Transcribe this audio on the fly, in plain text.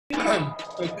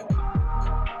Okay.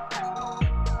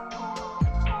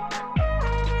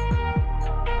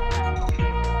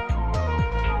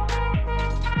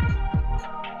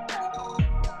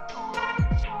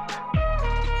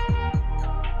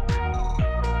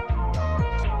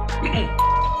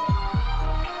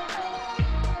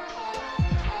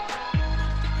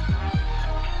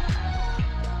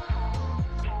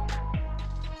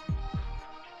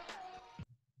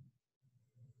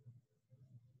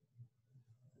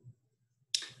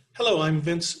 Hello, I'm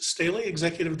Vince Staley,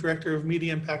 Executive Director of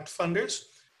Media Impact Funders,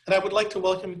 and I would like to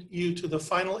welcome you to the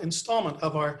final installment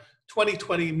of our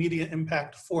 2020 Media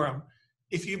Impact Forum.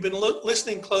 If you've been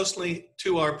listening closely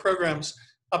to our programs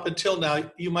up until now,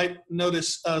 you might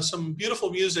notice some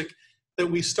beautiful music that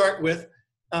we start with.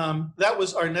 That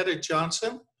was Arnetta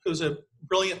Johnson, who's a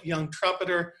brilliant young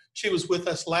trumpeter. She was with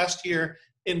us last year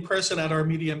in person at our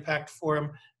Media Impact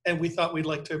Forum, and we thought we'd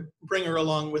like to bring her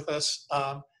along with us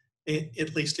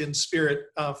at least in spirit,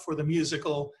 for the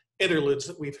musical interludes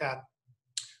that we've had.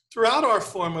 Throughout our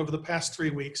forum over the past 3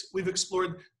 weeks, we've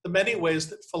explored the many ways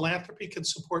that philanthropy can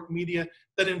support media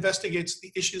that investigates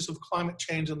the issues of climate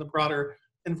change and the broader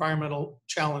environmental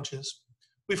challenges.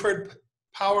 We've heard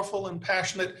powerful and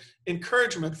passionate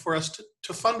encouragement for us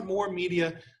to fund more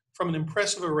media from an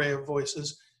impressive array of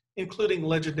voices, including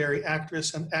legendary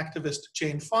actress and activist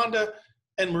Jane Fonda,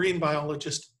 and marine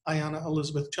biologist Ayanna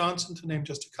Elizabeth Johnson, to name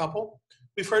just a couple.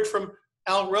 We've heard from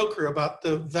Al Roker about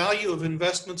the value of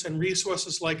investments and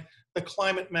resources like the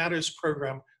Climate Matters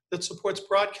program that supports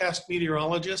broadcast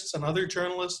meteorologists and other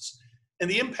journalists,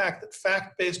 and the impact that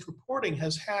fact-based reporting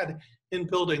has had in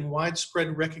building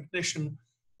widespread recognition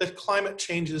that climate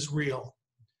change is real.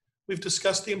 We've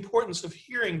discussed the importance of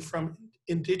hearing from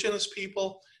Indigenous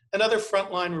people and other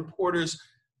frontline reporters,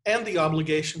 and the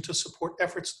obligation to support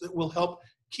efforts that will help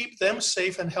keep them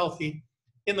safe and healthy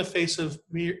in the face of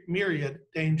myriad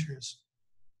dangers.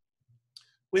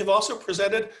 We have also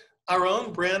presented our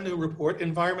own brand new report,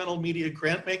 Environmental Media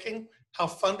Grantmaking, How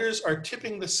Funders Are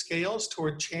Tipping the Scales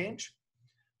Toward Change.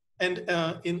 And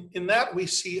in that, we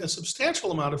see a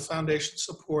substantial amount of foundation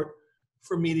support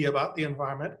for media about the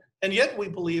environment. And yet we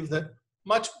believe that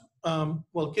much,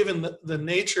 given the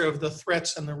nature of the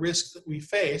threats and the risks that we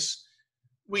face,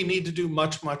 we need to do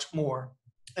much, much more.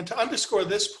 And to underscore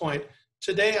this point,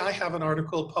 today I have an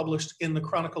article published in the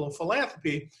Chronicle of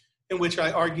Philanthropy in which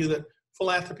I argue that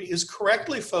philanthropy is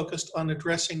correctly focused on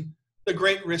addressing the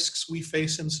great risks we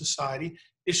face in society,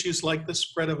 issues like the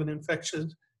spread of an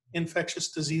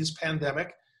infectious disease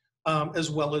pandemic, as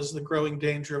well as the growing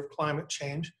danger of climate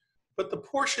change. But the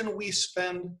portion we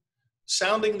spend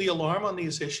sounding the alarm on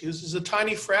these issues is a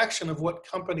tiny fraction of what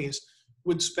companies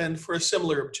would spend for a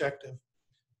similar objective.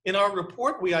 In our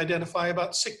report, we identify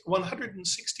about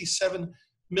 $167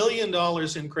 million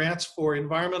in grants for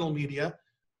environmental media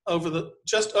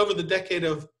just over the decade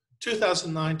of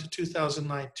 2009 to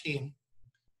 2019.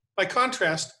 By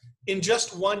contrast, in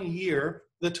just 1 year,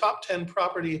 the top 10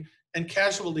 property and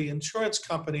casualty insurance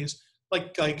companies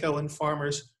like Geico and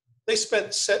Farmers, they spent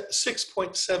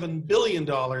 $6.7 billion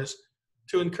to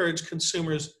encourage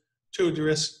consumers to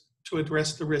address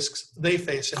the risks they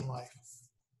face in life.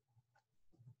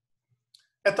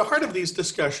 At the heart of these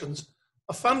discussions,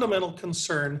 a fundamental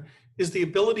concern is the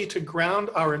ability to ground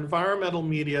our environmental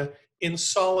media in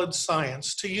solid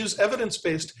science, to use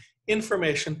evidence-based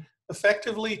information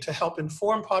effectively to help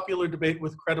inform popular debate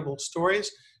with credible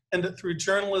stories, and that through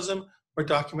journalism or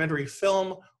documentary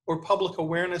film or public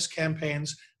awareness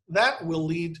campaigns, that will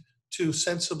lead to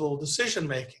sensible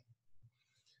decision-making.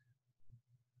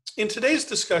 In today's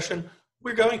discussion,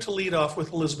 we're going to lead off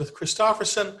with Elizabeth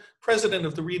Christofferson, president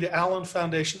of the Rita Allen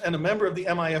Foundation and a member of the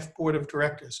MIF Board of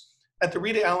Directors. At the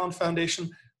Rita Allen Foundation,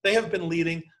 they have been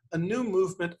leading a new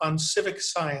movement on civic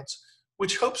science,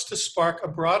 which hopes to spark a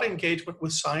broad engagement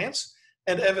with science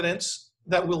and evidence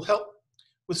that will help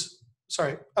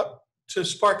to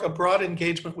spark a broad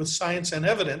engagement with science and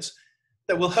evidence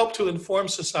that will help to inform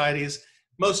society's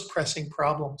most pressing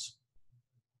problems.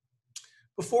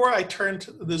 Before I turn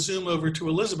the Zoom over to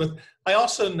Elizabeth, I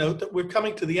also note that we're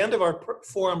coming to the end of our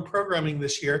forum programming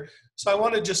this year, so I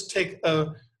want to just take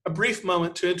a brief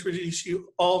moment to introduce you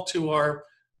all to our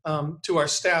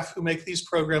staff who make these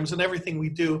programs and everything we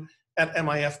do at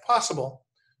MIF possible.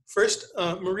 First,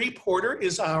 Marie Porter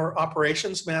is our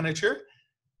operations manager,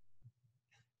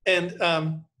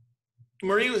 and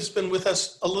Marie has been with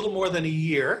us a little more than a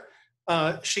year.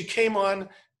 She came on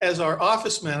as our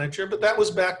office manager, but that was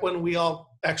back when we all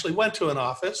actually went to an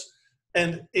office.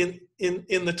 And in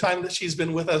the time that she's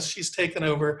been with us, she's taken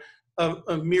over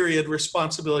a myriad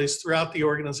responsibilities throughout the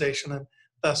organization, and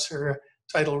thus her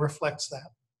title reflects that.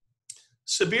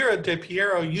 Sabira De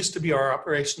Piero used to be our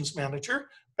operations manager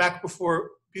back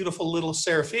before beautiful little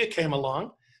Serafia came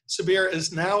along. Sabira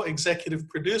is now executive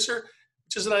producer,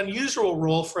 which is an unusual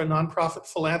role for a nonprofit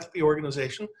philanthropy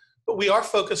organization, but we are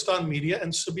focused on media,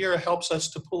 and Sabira helps us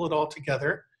to pull it all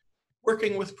together,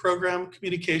 working with program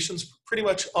communications, pretty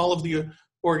much all of the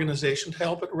organization to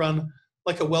help it run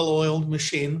like a well-oiled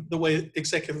machine, the way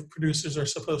executive producers are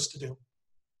supposed to do.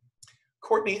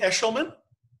 Courtney Eshelman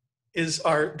is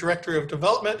our Director of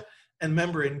Development and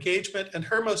Member Engagement, and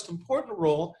her most important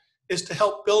role is to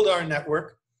help build our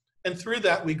network. And through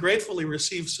that, we gratefully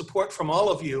receive support from all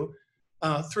of you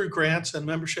through grants and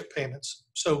membership payments.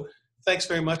 So thanks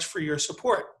very much for your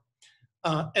support.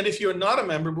 And if you're not a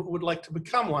member but would like to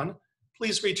become one,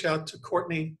 please reach out to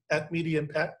Courtney at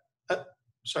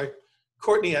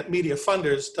Courtney at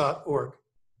mediafunders.org.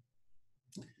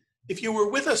 If you were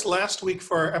with us last week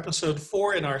for our episode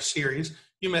 4 in our series,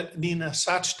 you met Nina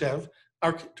Sachdev,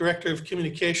 our Director of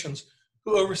Communications,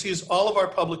 who oversees all of our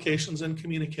publications and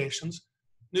communications,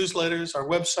 newsletters, our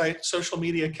website, social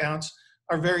media accounts,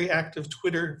 our very active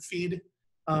Twitter feed.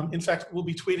 In fact, we'll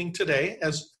be tweeting today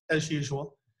as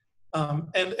usual,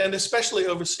 and especially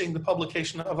overseeing the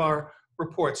publication of our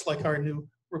reports, like our new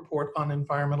report on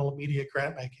environmental media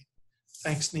grant making.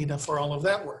 Thanks, Nina, for all of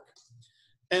that work.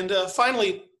 And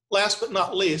finally, last but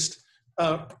not least,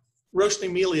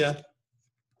 Roshni Melia,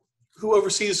 who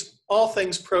oversees all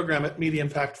things program at Media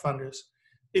Impact Funders.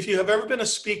 If you have ever been a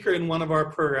speaker in one of our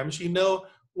programs, you know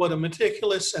what a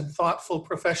meticulous and thoughtful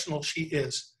professional she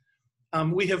is.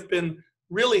 We have been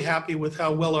really happy with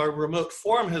how well our remote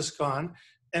forum has gone,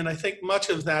 and I think much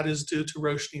of that is due to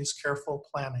Roshni's careful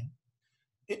planning.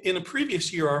 In a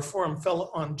previous year, our forum fell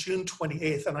on June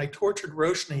 28th, and I tortured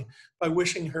Roshni by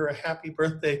wishing her a happy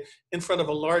birthday in front of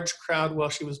a large crowd while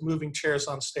she was moving chairs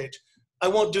on stage. I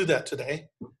won't do that today,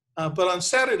 but on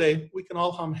Saturday, we can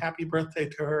all hum happy birthday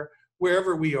to her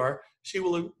wherever we are. She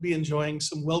will be enjoying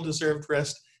some well-deserved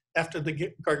rest after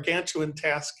the gargantuan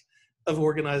task of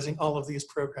organizing all of these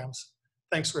programs.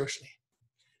 Thanks, Roshni.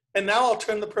 And now I'll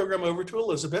turn the program over to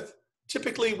Elizabeth.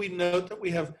 Typically, we note that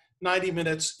we have 90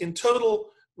 minutes in total,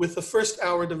 with the first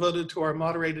hour devoted to our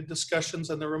moderated discussions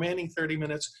and the remaining 30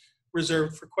 minutes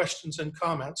reserved for questions and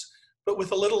comments. But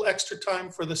with a little extra time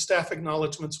for the staff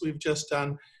acknowledgements we've just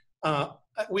done,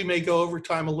 we may go over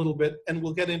time a little bit, and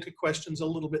we'll get into questions a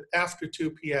little bit after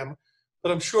 2 p.m.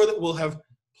 But I'm sure that we'll have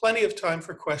plenty of time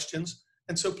for questions.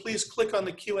 And so please click on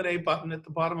the Q&A button at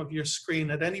the bottom of your screen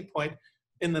at any point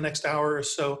in the next hour or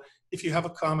so if you have a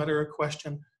comment or a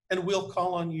question, and we'll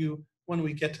call on you when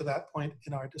we get to that point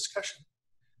in our discussion.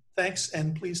 Thanks,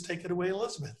 and please take it away,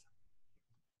 Elizabeth.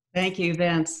 Thank you,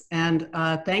 Vince, and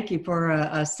thank you for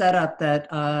a setup that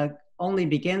only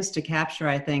begins to capture,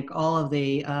 I think, all of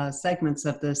the segments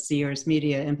of this year's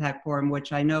Media Impact Forum,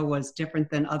 which I know was different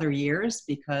than other years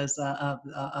because of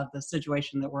the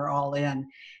situation that we're all in.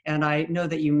 And I know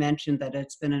that you mentioned that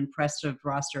it's been an impressive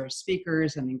roster of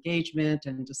speakers and engagement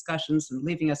and discussions and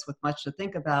leaving us with much to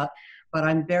think about. But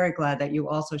I'm very glad that you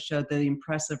also showed the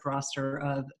impressive roster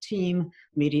of team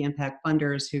Media Impact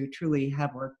Funders who truly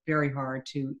have worked very hard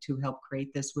to help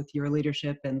create this with your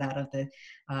leadership and that of the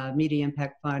Media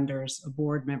Impact Funders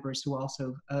board members who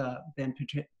also been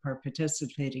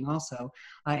participating also.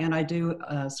 And I do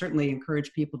certainly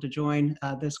encourage people to join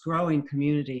this growing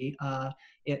community.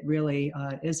 It really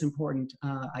is important,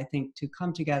 I think, to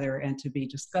come together and to be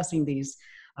discussing these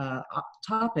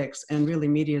topics and really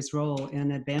media's role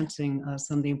in advancing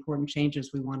some of the important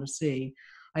changes we want to see.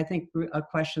 I think a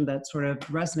question that sort of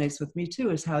resonates with me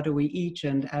too is how do we each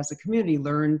and as a community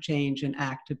learn, change, and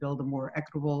act to build a more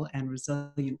equitable and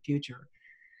resilient future?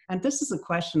 And this is a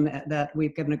question that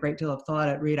we've given a great deal of thought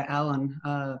at Rita Allen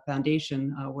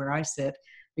Foundation, where I sit,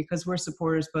 because we're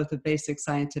supporters both of basic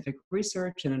scientific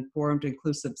research and informed,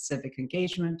 inclusive civic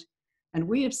engagement. And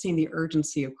we have seen the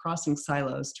urgency of crossing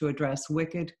silos to address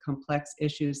wicked, complex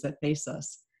issues that face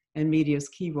us, and media's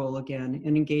key role again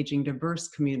in engaging diverse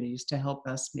communities to help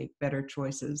us make better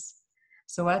choices.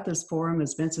 So at this forum,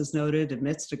 as Vince has noted,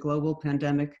 amidst a global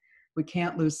pandemic, we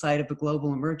can't lose sight of a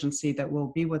global emergency that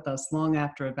will be with us long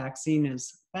after a vaccine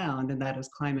is found, and that is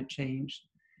climate change.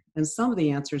 And some of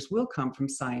the answers will come from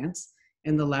science,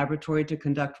 in the laboratory to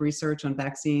conduct research on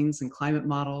vaccines and climate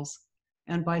models,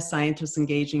 and by scientists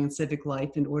engaging in civic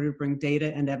life in order to bring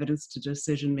data and evidence to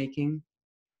decision making.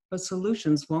 But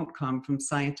solutions won't come from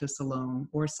scientists alone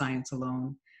or science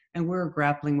alone, and we're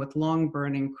grappling with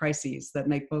long-burning crises that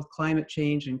make both climate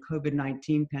change and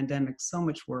COVID-19 pandemic so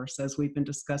much worse, as we've been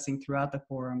discussing throughout the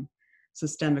forum.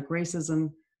 Systemic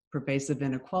racism, pervasive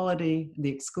inequality,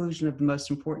 the exclusion of the most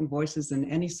important voices in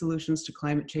any solutions to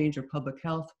climate change or public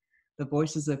health, the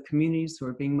voices of communities who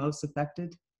are being most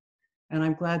affected. And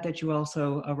I'm glad that you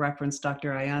also referenced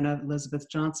Dr. Ayanna Elizabeth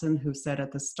Johnson, who said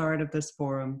at the start of this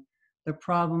forum, the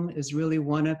problem is really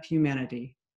one of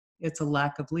humanity. It's a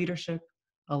lack of leadership,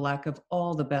 a lack of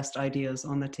all the best ideas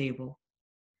on the table.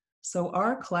 So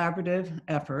our collaborative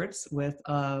efforts with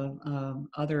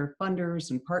other funders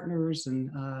and partners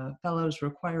and fellows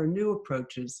require new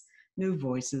approaches, new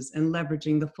voices, and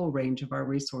leveraging the full range of our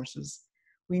resources.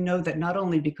 We know that not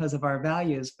only because of our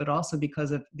values, but also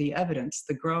because of the evidence,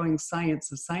 the growing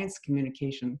science of science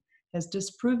communication has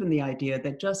disproven the idea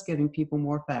that just giving people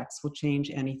more facts will change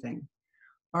anything.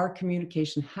 Our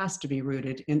communication has to be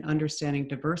rooted in understanding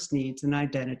diverse needs and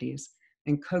identities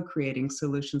and co-creating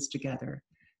solutions together.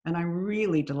 And I'm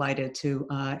really delighted to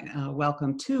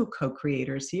welcome two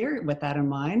co-creators here with that in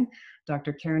mind,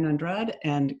 Dr. Karen Andrade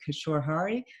and Kishore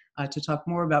Hari, to talk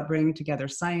more about bringing together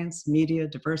science, media,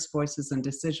 diverse voices, and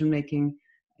decision-making,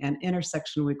 an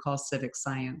intersection we call Civic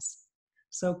Science.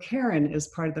 So Karen is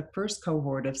part of the first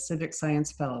cohort of Civic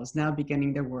Science Fellows now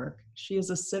beginning their work. She is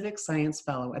a Civic Science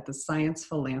Fellow at the Science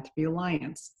Philanthropy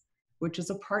Alliance, which is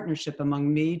a partnership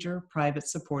among major private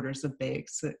supporters of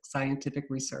basic scientific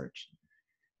research.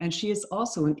 And she is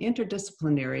also an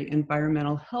interdisciplinary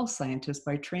environmental health scientist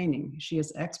by training. She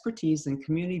has expertise in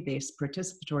community-based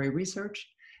participatory research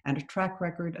and a track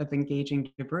record of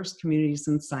engaging diverse communities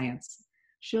in science.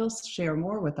 She'll share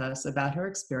more with us about her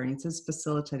experiences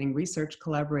facilitating research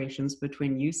collaborations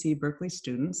between UC Berkeley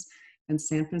students and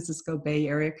San Francisco Bay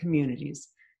Area communities.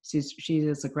 She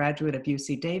is a graduate of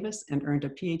UC Davis and earned a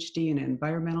PhD in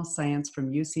environmental science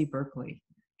from UC Berkeley.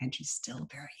 And she's still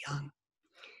very young.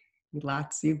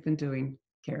 Lots you've been doing,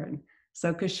 Karen.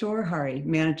 So Kishore Hari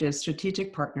manages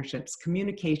strategic partnerships,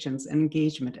 communications, and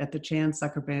engagement at the Chan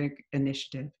Zuckerberg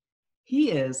Initiative.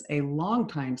 He is a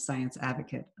longtime science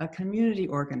advocate, a community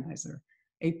organizer,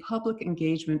 a public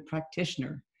engagement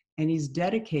practitioner, and he's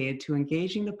dedicated to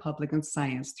engaging the public in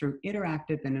science through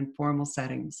interactive and informal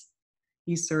settings.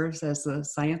 He serves as the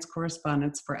science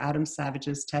correspondent for Adam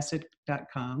Savage's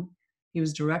Tested.com. He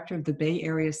was director of the Bay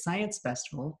Area Science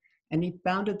Festival, and he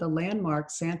founded the landmark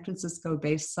San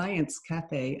Francisco-based science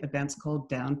cafe events called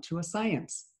Down to a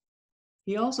Science.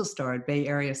 He also started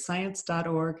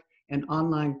BayAreaScience.org, an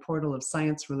online portal of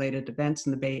science-related events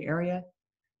in the Bay Area.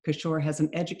 Kishore has an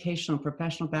educational and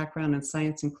professional background in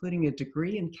science, including a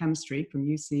degree in chemistry from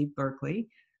UC Berkeley,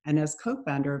 and as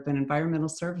co-founder of an environmental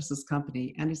services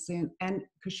company. And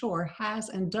Kishore has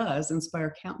and does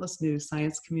inspire countless new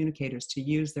science communicators to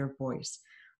use their voice.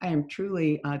 I am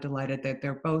truly delighted that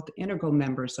they're both integral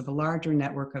members of a larger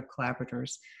network of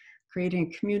collaborators, creating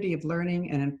a community of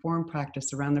learning and informed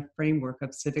practice around the framework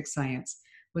of civic science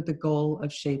with the goal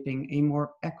of shaping a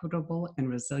more equitable and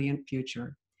resilient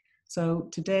future. So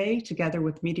today, together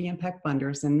with Media Impact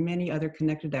Funders and many other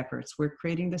connected efforts, we're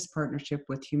creating this partnership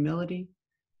with humility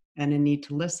and a need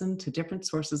to listen to different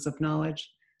sources of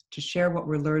knowledge, to share what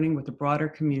we're learning with the broader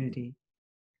community.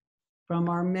 From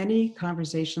our many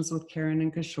conversations with Karen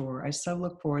and Kishore, I so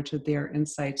look forward to their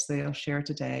insights they'll share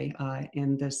today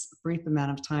in this brief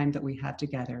amount of time that we have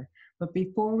together. But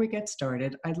before we get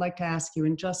started, I'd like to ask you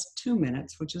in just 2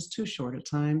 minutes, which is too short a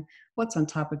time, what's on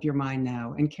top of your mind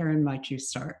now? And Karen, might you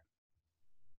start?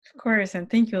 Of course, and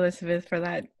thank you, Elizabeth, for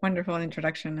that wonderful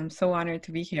introduction. I'm so honored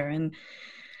to be here. And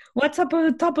what's up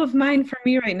on top of mind for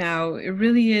me right now, it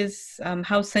really is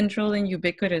how central and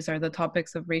ubiquitous are the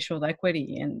topics of racial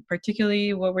equity, and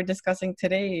particularly what we're discussing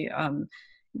today,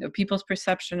 people's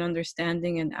perception,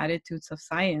 understanding, and attitudes of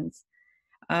science.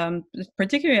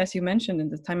 Particularly, as you mentioned, in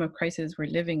the time of crisis we're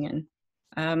living in.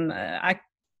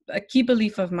 A key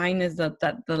belief of mine is that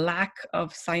the lack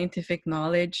of scientific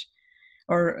knowledge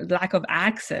or lack of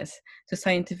access to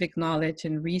scientific knowledge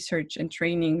and research and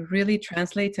training really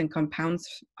translates and compounds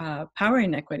power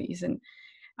inequities. And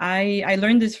I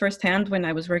learned this firsthand when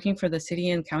I was working for the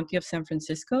city and county of San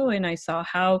Francisco, and I saw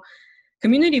how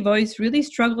community voice really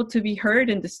struggled to be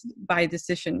heard by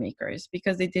decision makers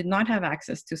because they did not have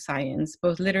access to science.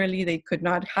 Both literally, they could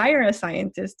not hire a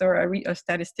scientist or a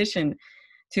statistician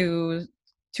to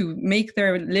make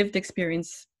their lived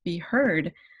experience be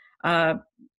heard.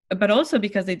 But also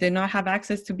because they did not have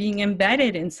access to being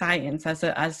embedded in science as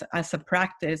a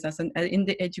practice, in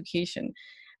the education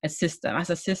as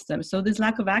a system. So this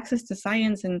lack of access to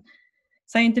science and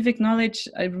scientific knowledge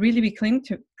really became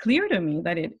clear to me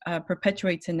that it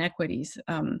perpetuates inequities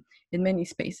in many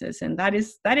spaces, and that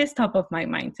is top of my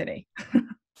mind today.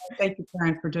 Thank you,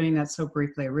 Karen, for doing that so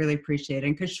briefly. I really appreciate it.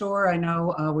 And Kishore, I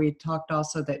know we talked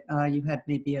also that you had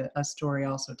maybe a story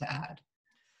also to add.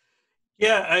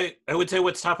 Yeah, I would say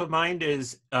what's top of mind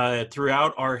is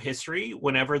throughout our history,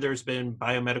 whenever there's been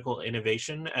biomedical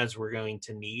innovation, as we're going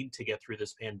to need to get through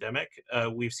this pandemic,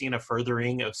 we've seen a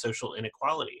furthering of social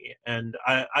inequality. And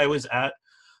I was at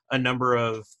a number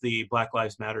of the Black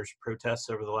Lives Matters protests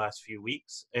over the last few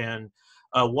weeks. And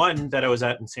one that I was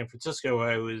at in San Francisco,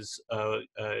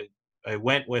 I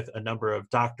went with a number of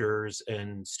doctors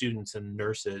and students and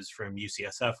nurses from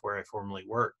UCSF, where I formerly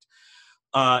worked.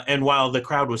 And while the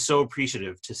crowd was so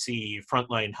appreciative to see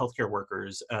frontline healthcare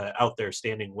workers out there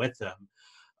standing with them,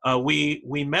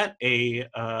 we met a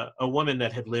woman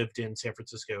that had lived in San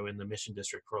Francisco in the Mission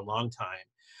District for a long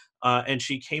time, and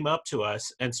she came up to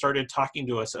us and started talking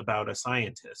to us about a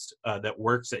scientist that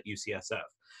works at UCSF.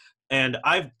 And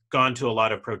I've gone to a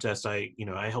lot of protests. I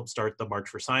helped start the March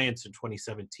for Science in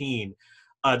 2017.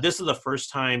 This is the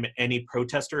first time any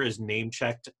protester has name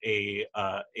checked a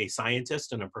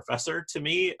scientist and a professor to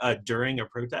me during a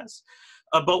protest.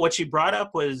 But what she brought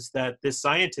up was that this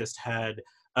scientist had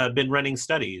been running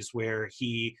studies where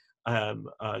he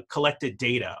collected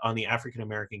data on the African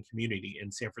American community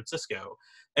in San Francisco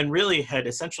and really had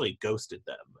essentially ghosted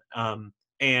them.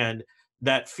 And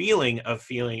that feeling of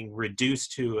feeling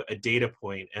reduced to a data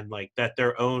point, and like that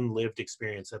their own lived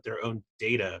experience, that their own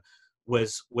data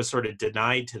was sort of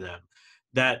denied to them,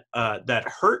 that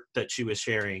hurt that she was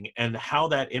sharing and how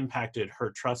that impacted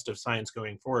her trust of science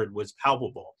going forward was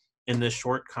palpable in this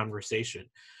short conversation.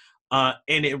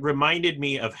 And it reminded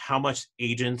me of how much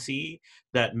agency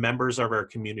that members of our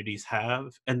communities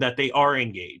have, and that they are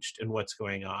engaged in what's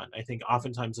going on. I think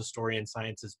oftentimes the story in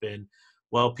science has been,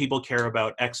 well, people care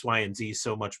about X, Y, and Z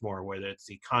so much more, whether it's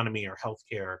the economy or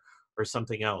healthcare or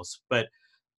something else. But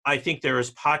I think there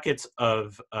is pockets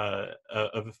of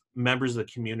members of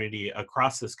the community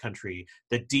across this country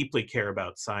that deeply care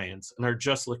about science and are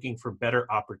just looking for better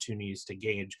opportunities to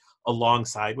engage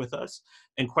alongside with us.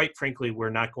 And quite frankly,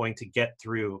 we're not going to get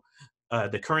through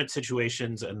the current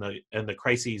situations and the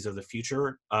crises of the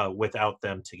future without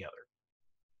them together.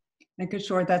 And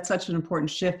Kishore, that's such an important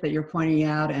shift that you're pointing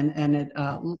out, and it,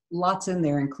 lots in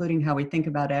there, including how we think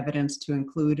about evidence to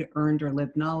include earned or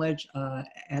lived knowledge,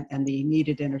 and the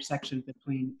needed intersection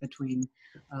between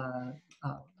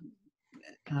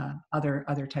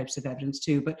other types of evidence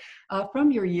too. But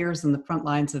from your years on the front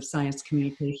lines of science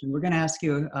communication, we're going to ask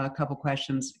you a couple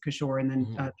questions, Kishore, and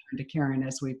then turn to Karen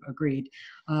as we've agreed.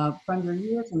 From your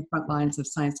years on the front lines of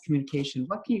science communication,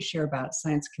 what can you share about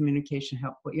science communication,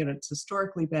 how it's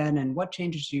historically been, and what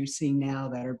changes do you see now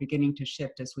that are beginning to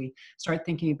shift as we start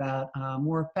thinking about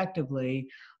more effectively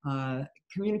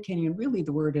communicating? And really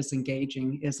the word is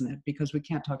engaging, isn't it? Because we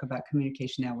can't talk about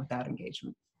communication now without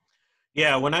engagement.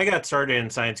 Yeah, when I got started in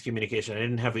science communication, I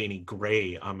didn't have any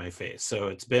gray on my face. So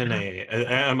it's been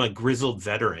I'm a grizzled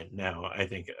veteran now, I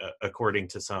think, according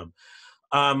to some.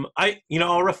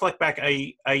 I'll reflect back.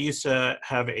 I used to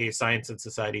have a Science and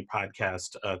Society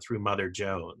podcast through Mother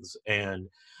Jones, and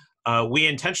we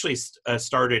intentionally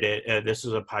started it. This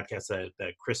was a podcast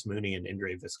that Chris Mooney and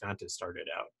Indre Visconti started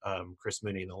out. Chris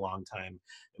Mooney, the longtime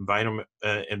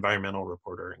environmental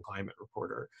reporter and climate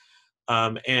reporter.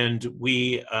 And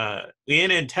we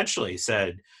intentionally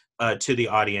said to the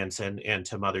audience and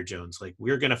to Mother Jones, like,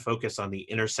 we're going to focus on the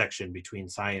intersection between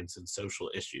science and social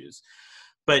issues.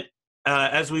 But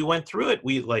as we went through it,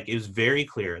 it was very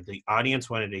clear the audience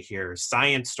wanted to hear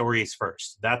science stories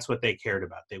first. That's what they cared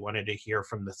about. They wanted to hear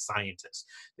from the scientists.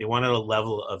 They wanted a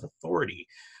level of authority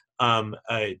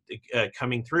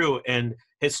coming through. And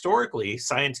historically,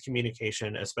 science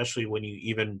communication, especially when you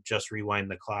even just rewind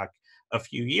the clock a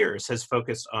few years, has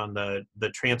focused on the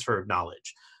transfer of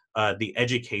knowledge, the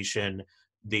education,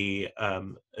 the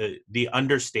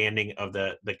understanding of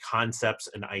the concepts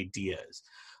and ideas.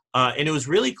 And it was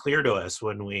really clear to us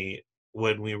when we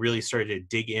really started to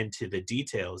dig into the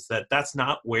details that that's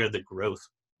not where the growth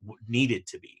needed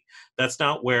to be. That's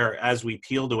not where, as we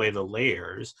peeled away the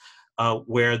layers,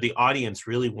 where the audience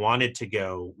really wanted to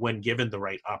go when given the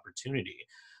right opportunity.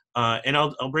 And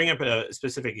I'll bring up a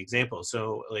specific example.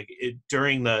 So,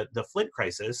 during the Flint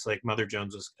crisis, Mother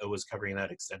Jones was covering that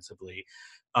extensively,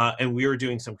 and we were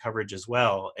doing some coverage as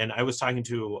well. And I was talking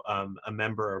to a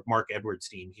member, Mark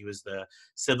Edwardstein. He was the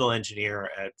civil engineer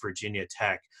at Virginia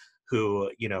Tech, who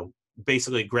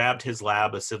basically grabbed his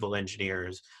lab of civil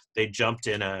engineers. They jumped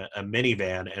in a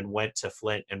minivan and went to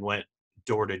Flint and went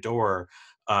door to door,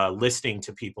 listening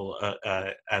to people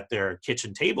at their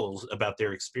kitchen tables about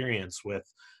their experience with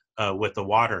the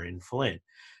water in Flint.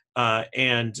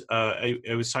 And I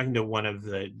was talking to one of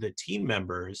the team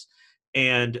members,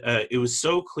 and it was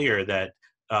so clear that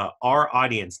our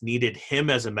audience needed him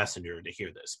as a messenger to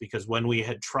hear this, because when we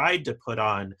had tried to put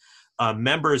on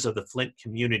members of the Flint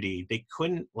community, they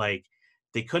couldn't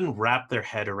wrap their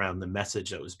head around the message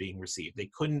that was being received. They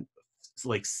couldn't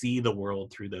like see the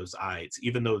world through those eyes,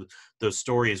 even though those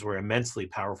stories were immensely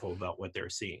powerful about what they're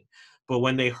seeing. But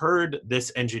when they heard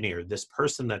this engineer, this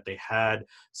person that they had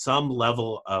some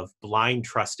level of blind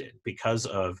trust in because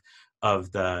of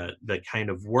the kind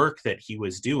of work that he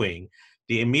was doing,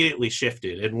 they immediately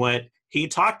shifted. And what he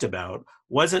talked about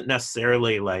wasn't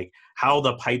necessarily like how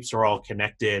the pipes are all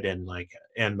connected and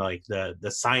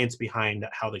the science behind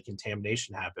how the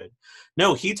contamination happened.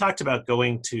 No, he talked about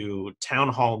going to town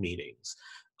hall meetings.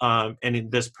 And in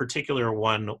this particular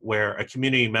one where a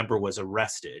community member was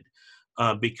arrested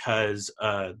because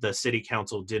the city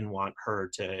council didn't want her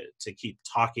to keep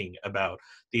talking about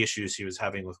the issues she was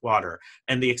having with water.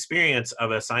 And the experience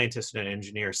of a scientist and an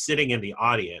engineer sitting in the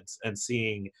audience and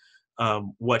seeing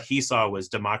what he saw was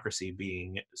democracy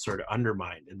being sort of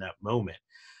undermined in that moment.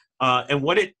 And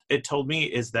what it told me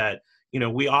is that,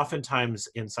 we oftentimes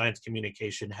in science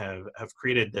communication have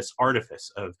created this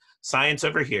artifice of science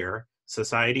over here,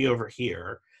 society over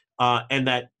here, and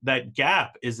that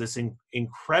gap is this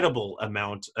incredible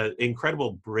amount,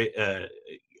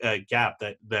 gap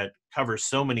that covers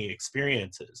so many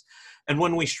experiences. And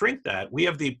when we shrink that, we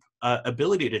have the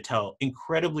ability to tell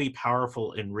incredibly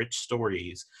powerful and rich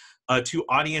stories to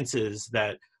audiences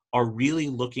that are really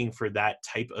looking for that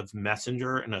type of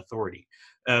messenger and authority.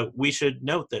 We should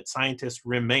note that scientists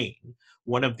remain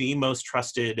one of the most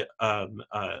trusted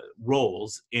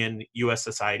roles in US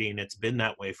society, and it's been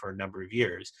that way for a number of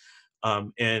years.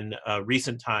 In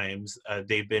recent times,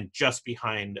 they've been just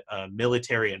behind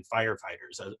military and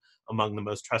firefighters among the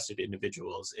most trusted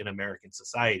individuals in American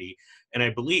society. And I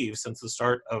believe since the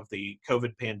start of the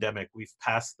COVID pandemic, we've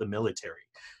passed the military.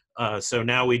 So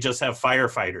now we just have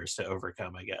firefighters to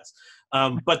overcome, I guess.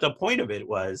 But the point of it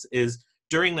is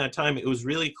during that time, it was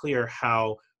really clear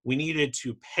how we needed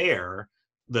to pair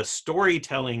the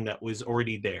storytelling that was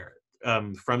already there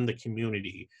from the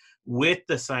community with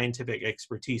the scientific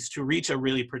expertise to reach a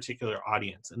really particular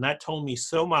audience. And that told me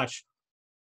so much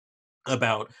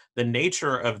about the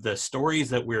nature of the stories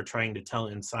that we're trying to tell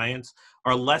in science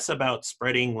are less about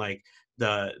spreading like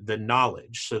the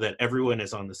knowledge so that everyone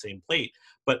is on the same plate,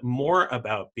 but more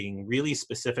about being really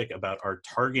specific about our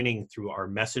targeting through our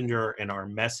messenger and our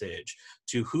message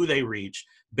to who they reach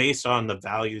based on the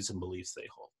values and beliefs they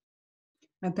hold.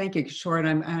 And thank you, Kishore.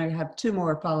 And I have two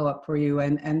more follow-up for you,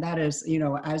 and that is,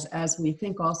 as we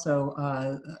think also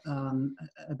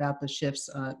about the shifts,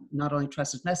 not only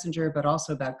trusted messenger, but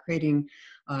also about creating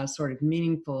sort of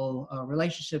meaningful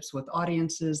relationships with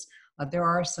audiences. There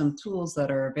are some tools that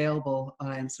are available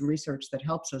and some research that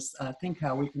helps us think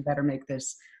how we can better make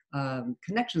this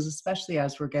connections, especially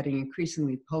as we're getting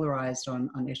increasingly polarized on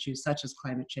issues such as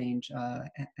climate change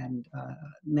and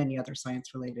many other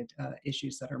science-related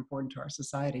issues that are important to our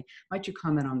society. Might you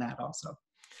comment on that also?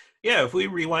 Yeah, if we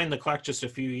rewind the clock just a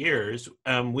few years,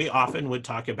 we often would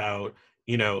talk about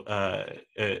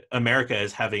America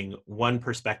as having one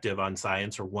perspective on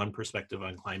science or one perspective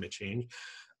on climate change.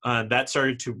 That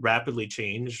started to rapidly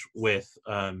change with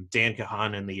Dan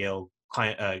Kahan and the Yale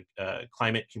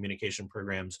Climate Communication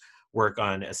Program's work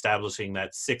on establishing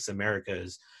that Six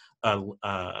Americas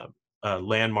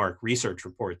landmark research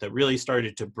report that really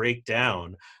started to break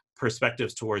down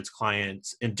perspectives towards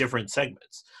clients in different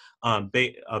segments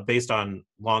based on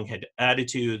long-held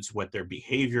attitudes, what their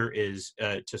behavior is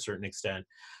to a certain extent.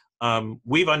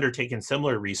 We've undertaken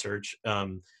similar research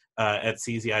at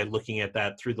CZI, looking at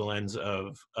that through the lens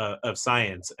of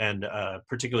science and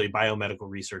particularly biomedical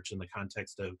research in the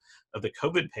context of the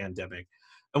COVID pandemic.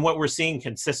 And what we're seeing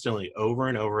consistently over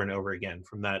and over and over again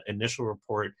from that initial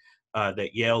report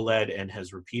that Yale led and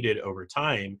has repeated over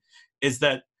time is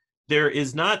that there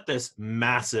is not this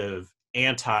massive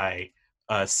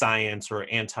anti-science or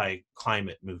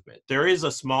anti-climate movement. There is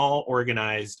a small,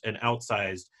 organized, and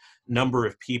outsized number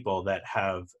of people that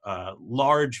have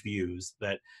large views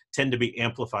that tend to be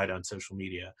amplified on social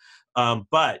media.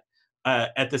 But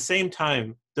at the same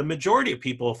time, the majority of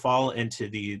people fall into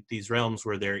these realms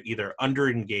where they're either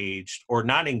under-engaged or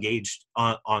not engaged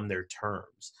on their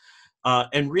terms.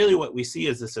 And really what we see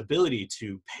is this ability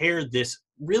to pair this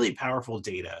really powerful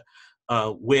data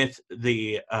with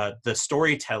the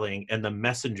storytelling and the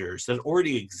messengers that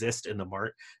already exist in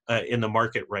the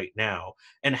market right now,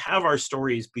 and have our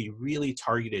stories be really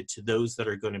targeted to those that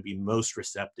are going to be most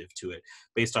receptive to it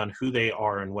based on who they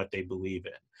are and what they believe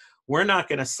in. We're not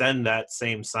going to send that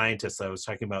same scientist I was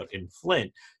talking about in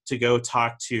Flint to go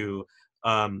talk to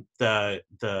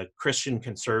the Christian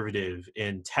conservative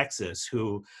in Texas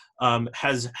who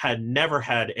has never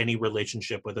had any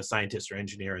relationship with a scientist or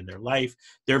engineer in their life.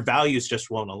 Their values just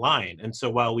won't align. And so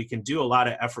while we can do a lot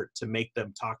of effort to make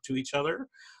them talk to each other,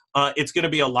 it's going to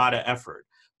be a lot of effort.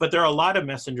 But there are a lot of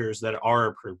messengers that are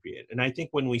appropriate. And I think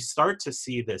when we start to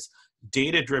see this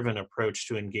data-driven approach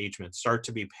to engagement start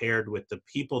to be paired with the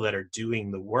people that are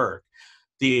doing the work,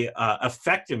 the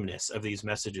effectiveness of these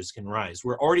messages can rise.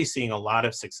 We're already seeing a lot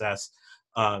of success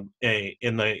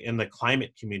in the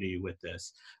climate community with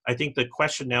this. I think the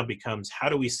question now becomes, how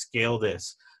do we scale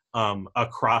this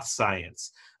across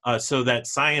science so that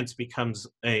science becomes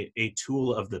a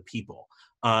tool of the people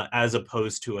as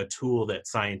opposed to a tool that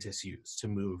scientists use to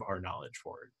move our knowledge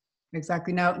forward?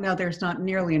 Exactly. Now there's not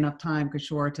nearly enough time,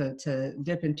 Kishore, to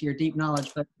dip into your deep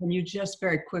knowledge, but can you just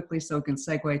very quickly, so we can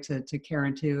segue to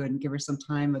Karen too, and give her some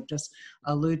time of just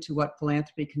allude to what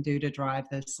philanthropy can do to drive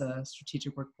this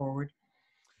strategic work forward?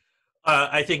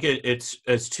 I think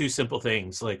it's two simple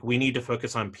things. Like, we need to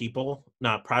focus on people,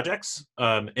 not projects.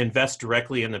 Invest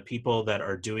directly in the people that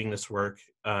are doing this work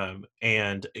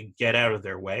and get out of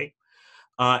their way.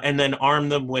 And then arm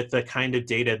them with the kind of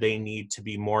data they need to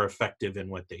be more effective in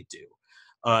what they do.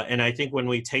 And I think when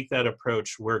we take that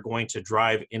approach, we're going to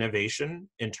drive innovation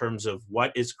in terms of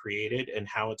what is created and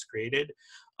how it's created.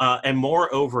 And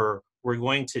moreover, we're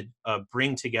going to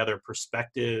bring together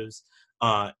perspectives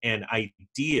and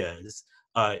ideas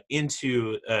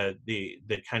into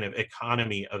the kind of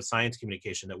economy of science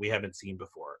communication that we haven't seen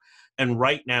before. And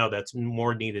right now, that's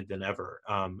more needed than ever.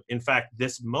 In fact,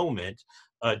 this moment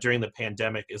during the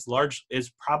pandemic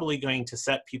is probably going to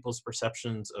set people's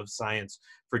perceptions of science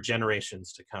for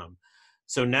generations to come.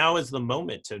 So now is the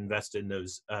moment to invest in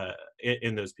those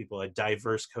people, a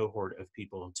diverse cohort of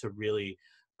people, to really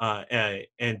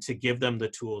and to give them the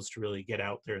tools to really get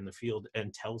out there in the field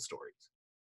and tell stories.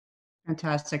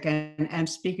 Fantastic. And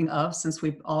speaking of, since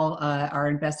we all are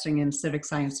investing in Civic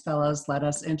Science Fellows, let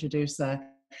us introduce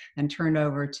and turn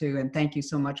over to, and thank you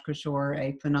so much, Kishore,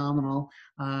 a phenomenal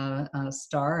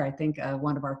star, I think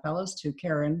one of our fellows, to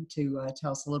Karen, to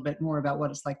tell us a little bit more about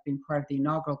what it's like being part of the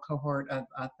inaugural cohort of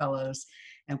fellows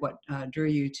and what drew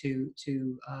you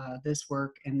to this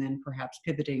work, and then perhaps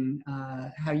pivoting,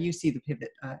 how you see the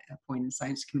pivot point in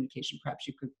science communication. Perhaps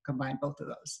you could combine both of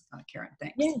those, Karen.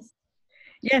 Thanks. Yes.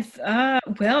 Yes,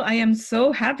 well, I am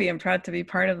so happy and proud to be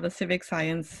part of the Civic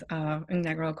Science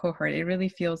inaugural cohort. It really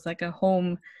feels like a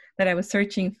home that I was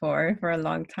searching for a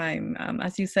long time.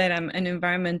 As you said, I'm an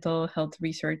environmental health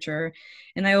researcher,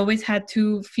 and I always had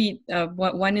 2 feet,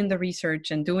 one in the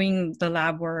research and doing the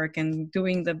lab work and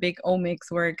doing the big omics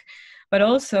work, but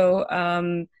also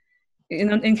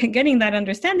and getting that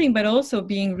understanding, but also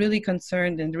being really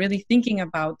concerned and really thinking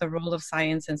about the role of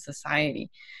science in society.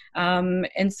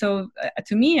 And so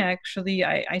to me, actually,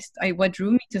 what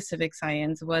drew me to civic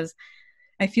science was,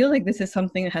 I feel like this is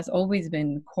something that has always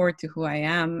been core to who I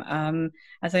am.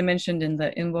 As I mentioned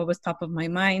in what was top of my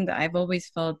mind, I've always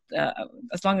felt,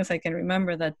 as long as I can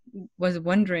remember, that was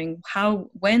wondering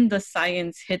when does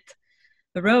science hit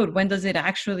the road? When does it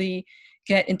actually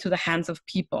get into the hands of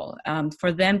people,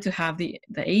 for them to have the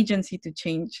agency to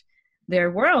change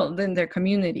their world and their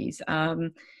communities?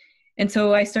 And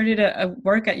so I started a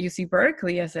work at UC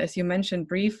Berkeley, as you mentioned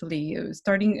briefly,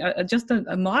 starting just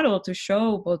a model to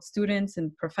show both students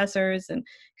and professors and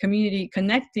community,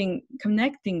 connecting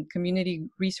community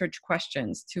research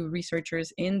questions to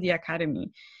researchers in the academy.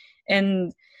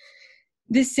 And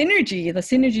this synergy, the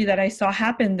synergy that I saw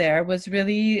happen there was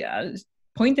really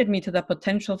pointed me to the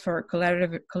potential for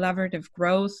collaborative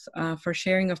growth, for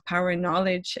sharing of power and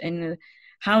knowledge, and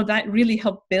how that really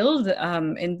helped build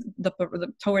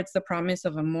towards the promise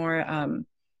of a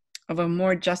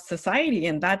more just society.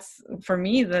 And that's, for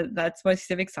me, that's why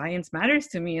civic science matters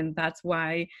to me, and that's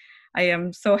why I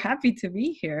am so happy to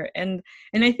be here. And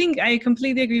I think I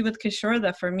completely agree with Kishore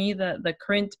that for me, the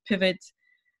current pivot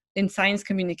in science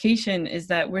communication is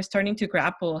that we're starting to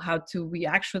grapple how do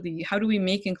we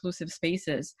make inclusive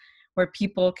spaces where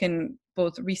people can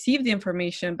both receive the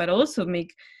information, but also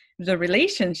make the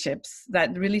relationships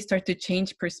that really start to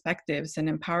change perspectives and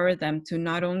empower them to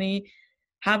not only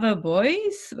have a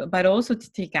voice, but also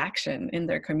to take action in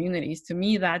their communities. To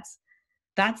me, that's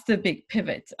the big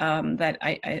pivot that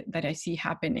I see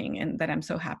happening, and that I'm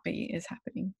so happy is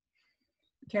happening.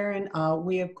 Karen,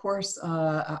 we of course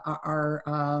are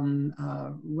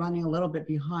running a little bit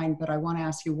behind, but I want to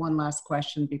ask you one last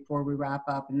question before we wrap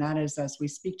up, and that is, as we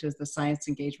speak to the science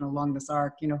engagement along this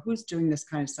arc, who's doing this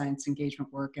kind of science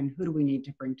engagement work, and who do we need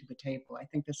to bring to the table? I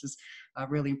think this is a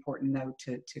really important note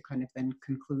to kind of then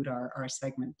conclude our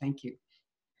segment. Thank you.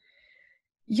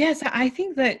 Yes, I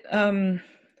think that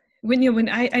when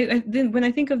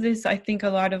I think of this, I think a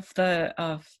lot of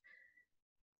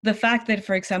the fact that,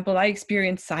 for example, I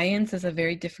experience science as a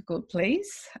very difficult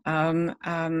place, and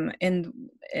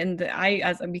I,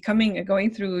 as I'm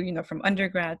going through, from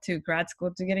undergrad to grad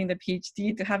school to getting the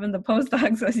PhD to having the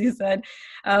postdocs, as you said,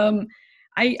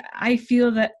 I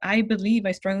feel that I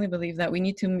strongly believe that we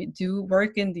need to do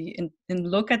work and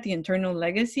look at the internal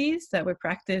legacies that we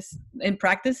practice and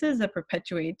practices that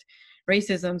perpetuate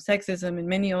racism, sexism, and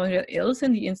many other ills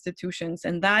in the institutions,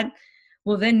 and that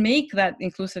will then make that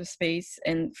inclusive space.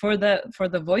 And for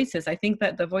the voices, I think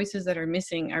that the voices that are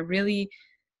missing are really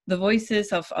the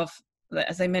voices of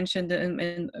as I mentioned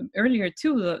earlier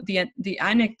too, the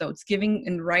anecdotes giving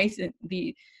and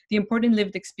the important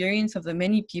lived experience of the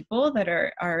many people that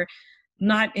are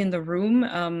not in the room,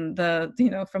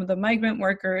 from the migrant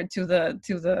worker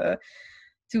to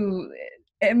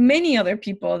many other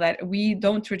people that we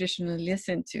don't traditionally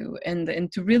listen to,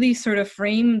 and to really sort of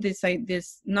frame this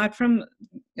not from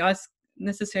us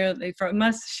necessarily, from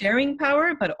us sharing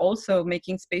power, but also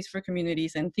making space for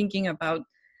communities and thinking about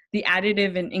the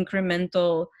additive and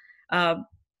incremental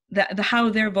how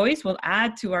their voice will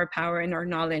add to our power and our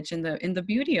knowledge and the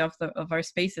beauty of our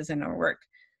spaces and our work.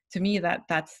 To me,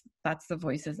 that's the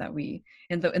voices that we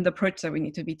and the approach that we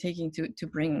need to be taking to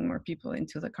bring more people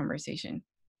into the conversation.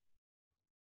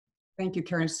 Thank you,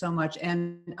 Karen, so much.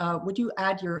 And would you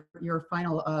add your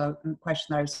final question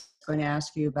that I was going to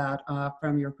ask you about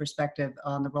from your perspective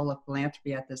on the role of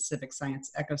philanthropy at the civic science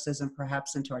ecosystem,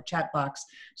 perhaps into our chat box,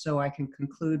 so I can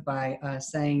conclude by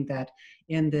saying that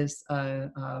in this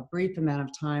brief amount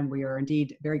of time, we are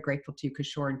indeed very grateful to you,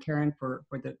 Kishore and Karen, for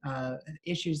the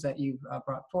issues that you've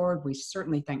brought forward. We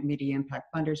certainly thank Media Impact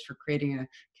Funders for creating a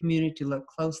community to look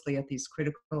closely at these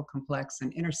critical, complex,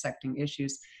 and intersecting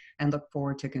issues, and look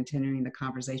forward to continuing the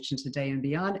conversation today and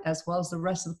beyond, as well as the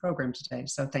rest of the program today.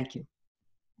 So thank you.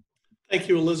 Thank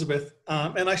you, Elizabeth.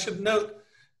 And I should note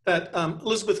that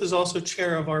Elizabeth is also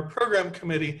chair of our program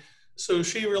committee, so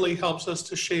she really helps us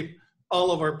to shape all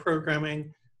of our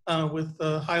programming with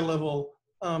high-level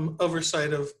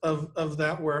oversight of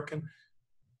that work. And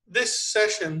this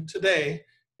session today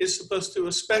is supposed to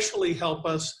especially help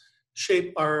us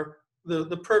shape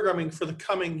the programming for the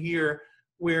coming year,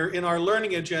 where in our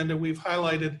learning agenda, we've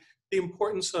highlighted the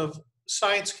importance of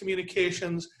science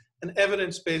communications and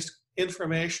evidence-based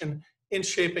information in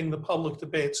shaping the public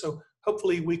debate. So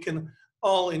hopefully we can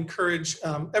all encourage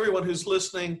everyone who's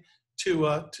listening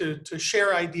to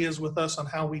share ideas with us on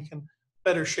how we can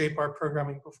better shape our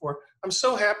programming before. I'm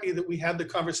so happy that we had the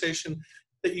conversation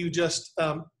that you just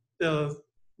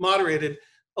moderated,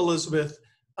 Elizabeth.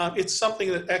 It's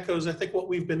something that echoes, I think, what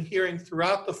we've been hearing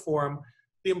throughout the forum,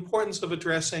 the importance of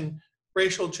addressing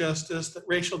racial justice, that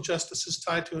racial justice is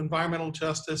tied to environmental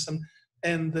justice,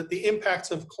 and that the impacts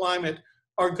of climate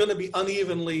are going to be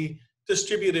unevenly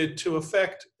distributed to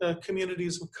affect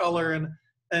communities of color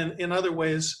and in other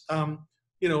ways,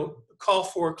 call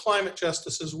for climate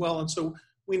justice as well. And so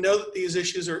we know that these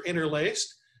issues are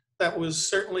interlaced. That was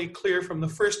certainly clear from the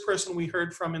first person we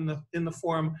heard from in the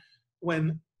forum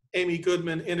when Amy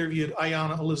Goodman interviewed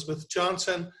Ayanna Elizabeth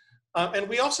Johnson. And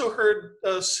we also heard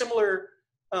similar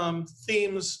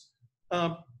themes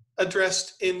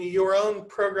addressed in your own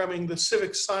programming, the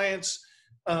Civic Science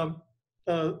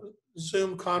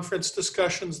Zoom conference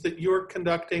discussions that you're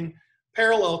conducting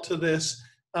parallel to this.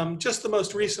 Just the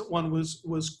most recent one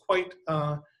was quite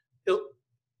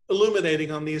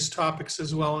illuminating on these topics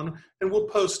as well. And we'll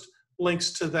post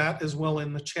links to that as well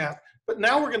in the chat. But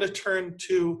now we're going to turn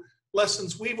to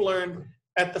lessons we've learned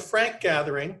at the Frank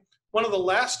Gathering. One of the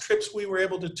last trips we were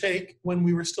able to take when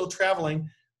we were still traveling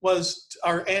was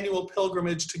our annual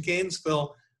pilgrimage to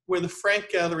Gainesville, where the Frank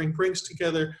Gathering brings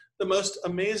together the most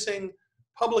amazing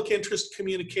public interest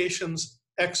communications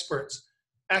experts,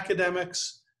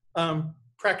 academics,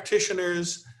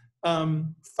 practitioners,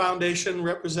 foundation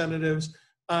representatives,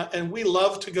 and we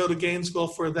love to go to Gainesville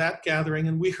for that gathering.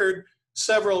 And we heard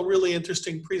several really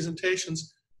interesting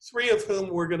presentations, 3 of whom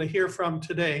we're going to hear from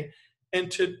today.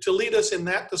 And to lead us in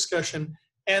that discussion,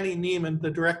 Annie Neiman,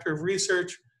 the Director of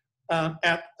Research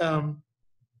at the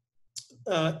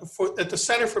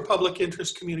Center for Public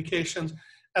Interest Communications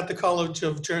at the College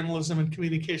of Journalism and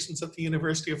Communications at the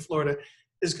University of Florida,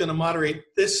 is going to moderate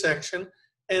this section.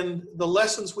 And the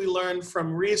lessons we learned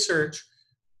from research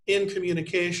in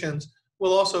communications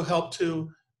will also help to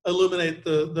illuminate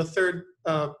the third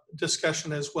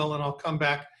discussion as well. And I'll come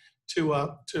back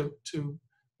to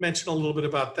mention a little bit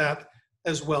about that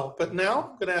as well. But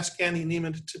now I'm going to ask Annie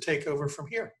Neiman to take over from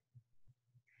here.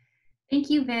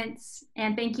 Thank you, Vince,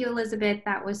 and thank you, Elizabeth.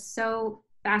 That was so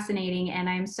fascinating, and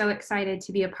I'm so excited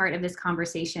to be a part of this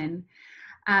conversation.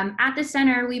 At the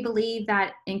center, we believe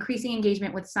that increasing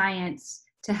engagement with science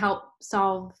to help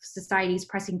solve society's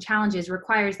pressing challenges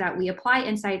requires that we apply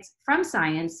insights from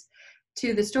science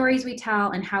to the stories we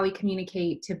tell and how we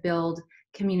communicate to build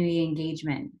community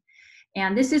engagement.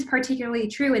 And this is particularly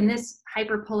true in this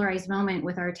hyperpolarized moment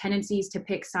with our tendencies to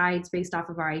pick sides based off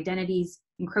of our identities,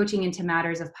 encroaching into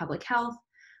matters of public health,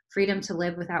 freedom to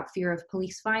live without fear of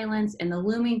police violence, and the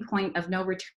looming point of no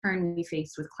return we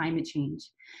face with climate change.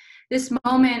 This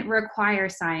moment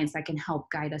requires science that can help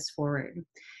guide us forward.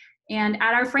 And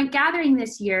at our Frank Gathering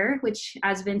this year, which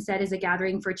as Vince said is a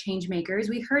gathering for change makers,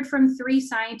 we heard from 3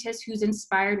 scientists whose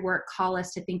inspired work call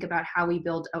us to think about how we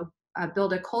build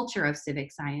a culture of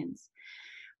civic science.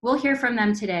 We'll hear from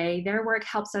them today. Their work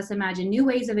helps us imagine new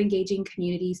ways of engaging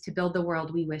communities to build the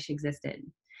world we wish existed.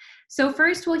 So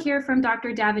first we'll hear from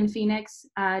Dr. Davin Phoenix.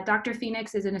 Dr.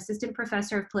 Phoenix is an assistant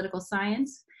professor of political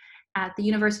science at the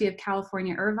University of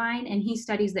California, Irvine, and he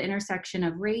studies the intersection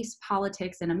of race,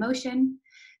 politics, and emotion.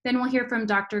 Then we'll hear from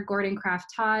Dr. Gordon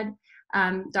Kraft-Todd.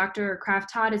 Dr.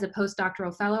 Kraft-Todd is a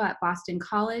postdoctoral fellow at Boston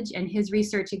College, and his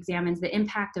research examines the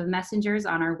impact of messengers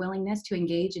on our willingness to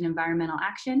engage in environmental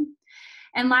action.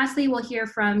 And lastly, we'll hear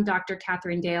from Dr.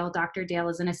 Catherine Dale. Dr. Dale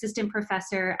is an assistant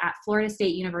professor at Florida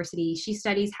State University. She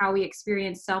studies how we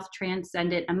experience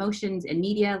self-transcendent emotions in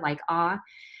media like awe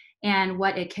and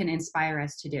what it can inspire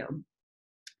us to do.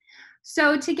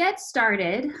 So to get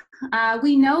started,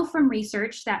 we know from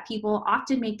research that people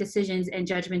often make decisions and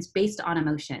judgments based on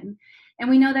emotion. And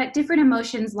we know that different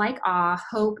emotions like awe,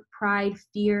 hope, pride,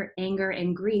 fear, anger,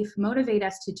 and grief motivate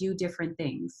us to do different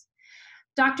things.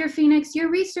 Dr. Phoenix, your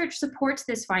research supports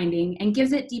this finding and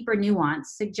gives it deeper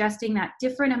nuance, suggesting that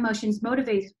different emotions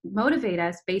motivate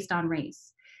us based on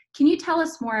race. Can you tell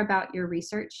us more about your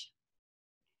research?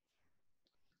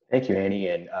 Thank you, Annie,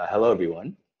 and hello,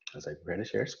 everyone. As I prepare to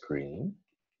share screen.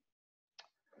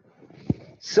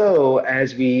 So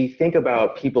as we think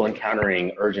about people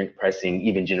encountering urgent, pressing,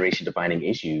 even generation-defining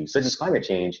issues, such as climate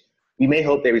change, we may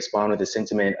hope they respond with a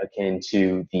sentiment akin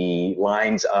to the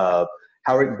lines of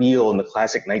Howard Beale in the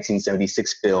classic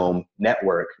 1976 film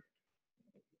Network.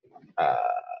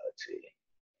 Let's see.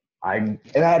 I'm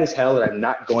mad as hell and I'm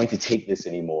not going to take this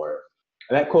anymore.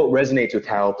 And that quote resonates with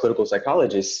how political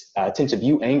psychologists tend to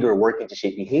view anger working to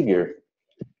shape behavior.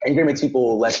 Anger makes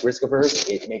people less risk averse.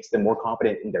 It makes them more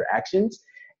confident in their actions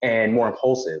and more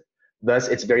impulsive. Thus,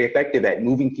 it's very effective at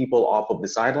moving people off of the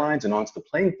sidelines and onto the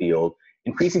playing field,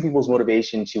 increasing people's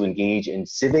motivation to engage in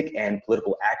civic and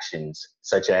political actions,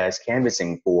 such as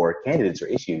canvassing for candidates or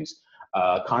issues,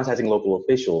 contacting local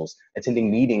officials,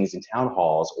 attending meetings in town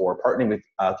halls, or partnering with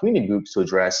community groups to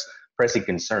address pressing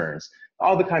concerns.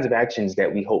 All the kinds of actions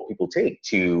that we hope people take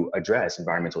to address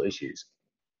environmental issues.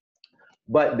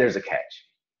 But there's a catch.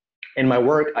 In my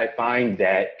work, I find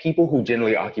that people who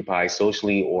generally occupy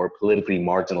socially or politically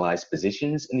marginalized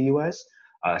positions in the US,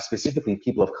 specifically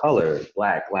people of color,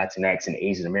 Black, Latinx, and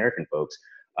Asian American folks,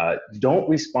 don't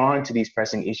respond to these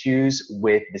pressing issues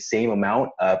with the same amount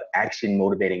of action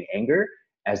motivating anger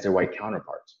as their white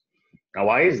counterparts. Now,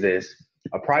 why is this?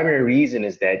 A primary reason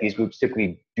is that these groups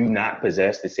typically do not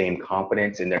possess the same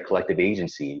confidence in their collective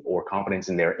agency or confidence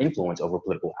in their influence over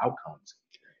political outcomes.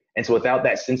 And so without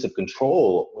that sense of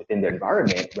control within their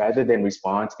environment, rather than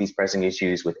respond to these pressing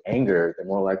issues with anger, they're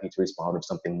more likely to respond with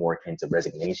something more akin to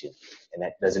resignation, and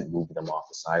that doesn't move them off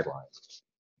the sidelines.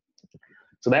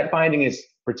 So that finding is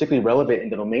particularly relevant in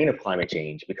the domain of climate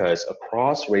change because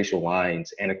across racial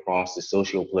lines and across the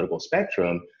socio-political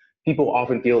spectrum, people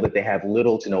often feel that they have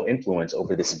little to no influence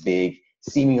over this big,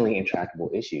 seemingly intractable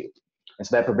issue. And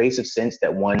so that pervasive sense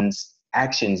that one's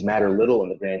actions matter little in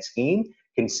the grand scheme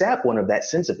can sap one of that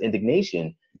sense of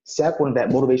indignation, sap one of that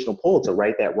motivational pull to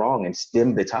right that wrong and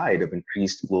stem the tide of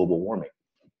increased global warming.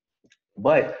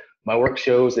 But my work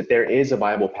shows that there is a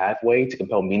viable pathway to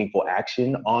compel meaningful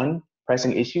action on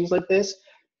pressing issues like this,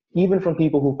 even from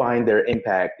people who find their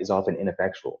impact is often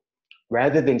ineffectual.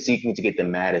 Rather than seeking to get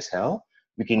them mad as hell,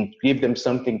 we can give them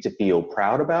something to feel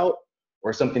proud about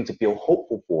or something to feel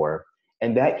hopeful for,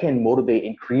 and that can motivate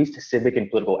increased civic and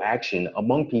political action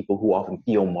among people who often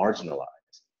feel marginalized.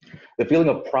 The feeling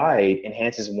of pride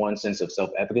enhances one's sense of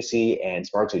self-efficacy and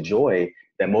sparks a joy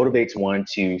that motivates one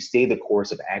to stay the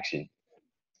course of action.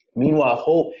 Meanwhile,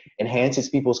 hope enhances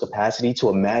people's capacity to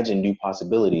imagine new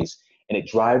possibilities, and it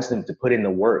drives them to put in the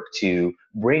work to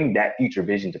bring that future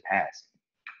vision to pass.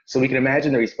 So we can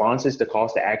imagine the responses to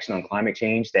calls to action on climate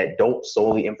change that don't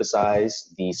solely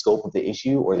emphasize the scope of the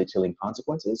issue or the chilling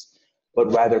consequences,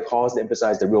 but rather cause to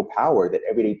emphasize the real power that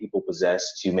everyday people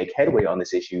possess to make headway on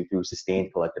this issue through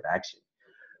sustained collective action.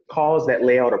 calls that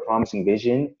lay out a promising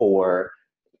vision for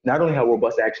not only how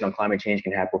robust action on climate change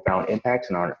can have profound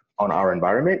impacts on our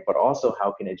environment, but also how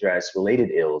it can address related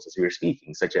ills, as we were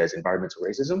speaking, such as environmental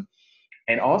racism,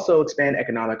 and also expand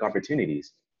economic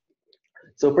opportunities.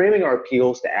 So framing our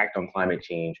appeals to act on climate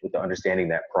change with the understanding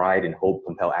that pride and hope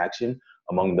compel action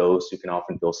among those who can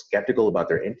often feel skeptical about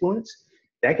their influence,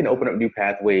 that can open up new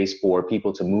pathways for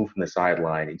people to move from the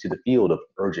sideline into the field of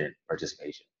urgent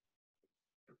participation.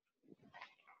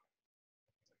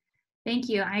 Thank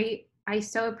you. I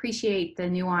so appreciate the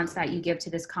nuance that you give to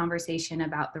this conversation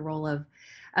about the role of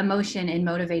emotion in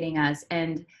motivating us.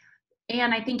 And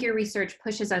I think your research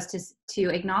pushes us to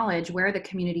acknowledge where the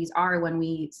communities are when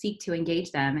we seek to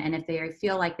engage them. And if they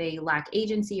feel like they lack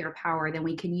agency or power, then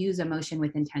we can use emotion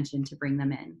with intention to bring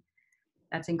them in.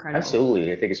 That's incredible.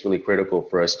 Absolutely. I think it's really critical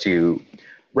for us to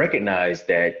recognize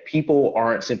that people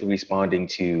aren't simply responding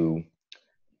to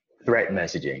threat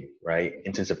messaging, right,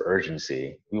 in sense of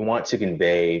urgency. We want to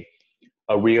convey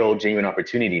a real, genuine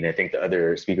opportunity, and I think the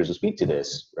other speakers will speak to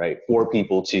this, right, for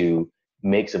people to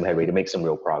make some headway, to make some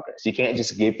real progress. You can't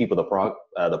just give people the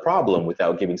problem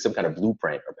without giving some kind of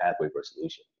blueprint or pathway for a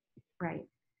solution. Right.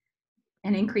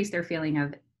 And increase their feeling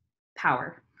of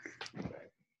power.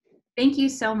 Thank you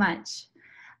so much.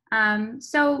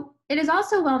 So it is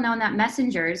also well known that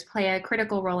messengers play a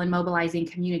critical role in mobilizing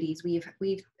communities.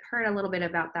 We've heard a little bit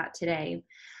about that today.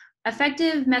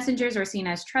 Effective messengers are seen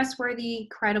as trustworthy,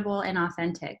 credible, and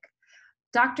authentic.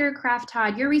 Dr.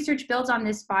 Kraft-Todd, your research builds on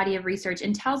this body of research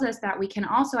and tells us that we can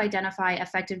also identify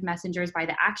effective messengers by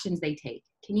the actions they take.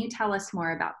 Can you tell us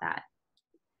more about that?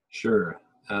 Sure.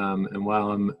 And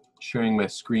while I'm sharing my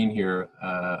screen here,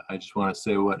 I just want to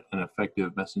say what an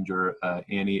effective messenger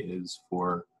Annie is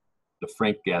for the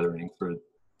Frank Gathering. For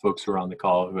folks who are on the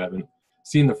call who haven't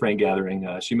seen the Frank Gathering,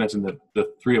 she mentioned that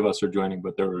the three of us are joining,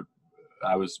 but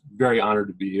I was very honored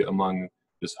to be among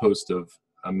this host of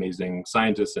amazing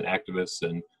scientists and activists,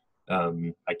 and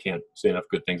I can't say enough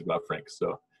good things about Frank,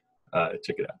 so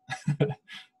check it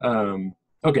out.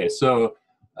 Okay, so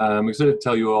I'm excited to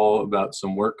tell you all about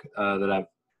some work that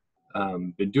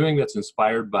I've been doing that's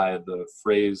inspired by the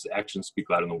phrase "actions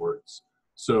speak louder than words."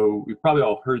 So we've probably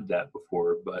all heard that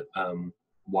before, but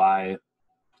why?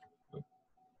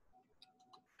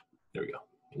 There we go.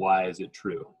 Why is it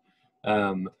true?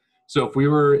 So if we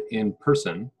were in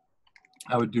person,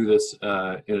 I would do this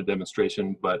in a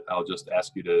demonstration, but I'll just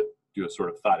ask you to do a sort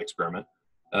of thought experiment.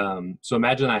 So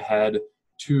imagine I had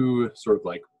two sort of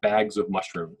like bags of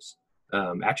mushrooms,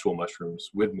 actual mushrooms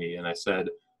with me, and I said,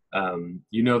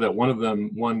 you know that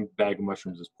one bag of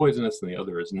mushrooms is poisonous and the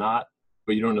other is not,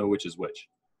 but you don't know which is which.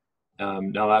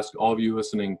 Now I'll ask all of you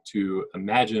listening to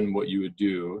imagine what you would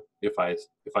do if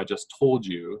I just told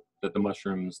you that the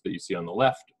mushrooms that you see on the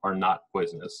left are not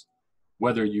poisonous,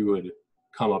 whether you would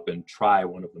come up and try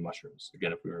one of the mushrooms,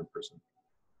 again, if we were in person.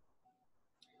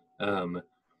 And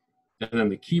then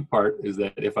the key part is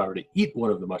that if I were to eat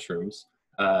one of the mushrooms,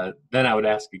 then I would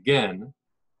ask again,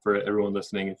 for everyone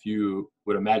listening, if you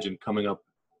would imagine coming up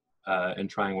and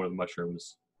trying one of the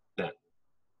mushrooms then.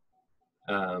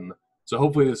 So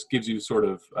hopefully this gives you sort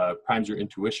of primes your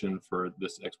intuition for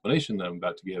this explanation that I'm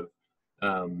about to give.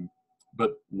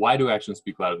 But why do actions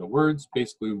speak louder than words?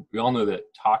 Basically, we all know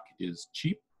that talk is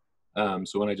cheap.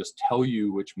 So when I just tell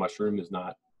you which mushroom is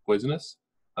not poisonous,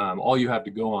 all you have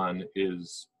to go on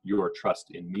is your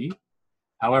trust in me.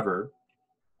 However,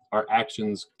 our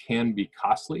actions can be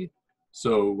costly.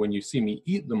 So when you see me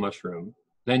eat the mushroom,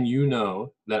 then you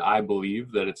know that I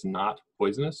believe that it's not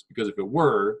poisonous, because if it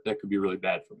were, that could be really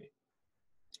bad for me.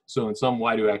 So in some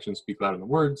why do actions speak louder than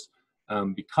words?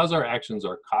 Because our actions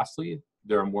are costly,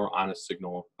 they're a more honest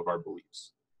signal of our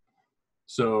beliefs.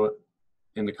 So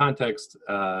in the context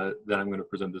that I'm going to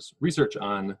present this research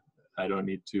on, I don't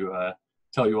need to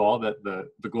tell you all that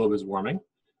the globe is warming.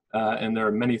 And there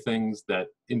are many things that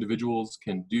individuals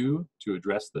can do to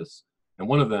address this. And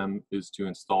one of them is to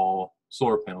install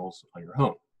solar panels on your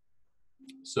home.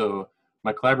 So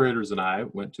my collaborators and I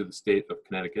went to the state of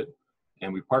Connecticut,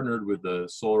 and we partnered with the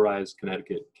Solarize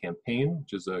Connecticut campaign,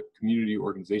 which is a community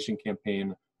organization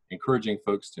campaign encouraging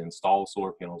folks to install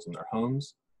solar panels in their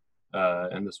homes.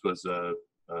 And this was a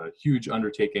huge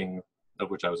undertaking, of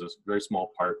which I was a very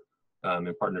small part,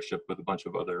 in partnership with a bunch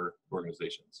of other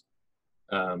organizations.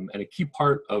 And a key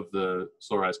part of the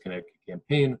Solarize Connecticut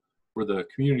campaign were the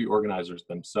community organizers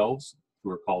themselves, who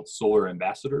were called solar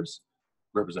ambassadors,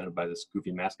 represented by this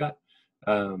goofy mascot.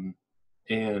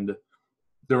 And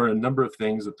there were a number of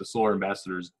things that the solar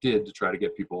ambassadors did to try to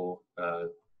get people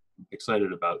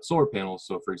excited about solar panels.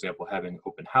 So for example, having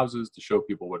open houses to show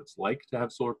people what it's like to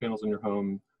have solar panels in your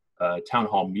home, town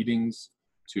hall meetings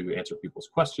to answer people's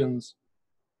questions.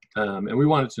 And we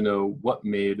wanted to know what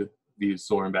made these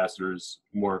solar ambassadors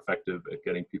more effective at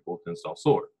getting people to install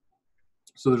solar.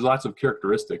 So there's lots of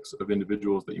characteristics of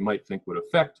individuals that you might think would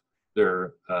affect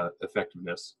their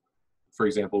effectiveness. For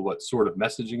example, what sort of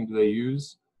messaging do they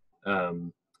use?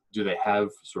 Do they have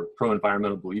sort of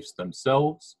pro-environmental beliefs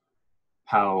themselves?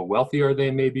 How wealthy are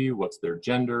they maybe? What's their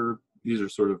gender? These are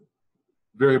sort of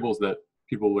variables that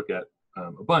people look at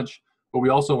a bunch, but we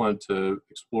also wanted to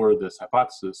explore this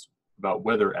hypothesis about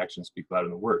whether actions speak louder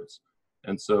than words.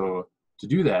 And so to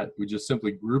do that, we just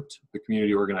simply grouped the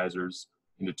community organizers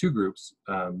into two groups,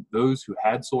 those who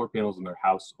had solar panels in their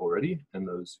house already and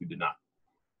those who did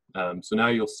not. So now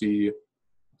you'll see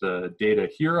the data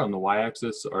here on the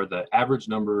y-axis are the average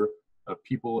number of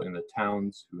people in the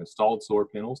towns who installed solar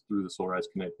panels through the Solarize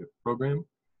Connected program.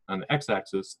 On the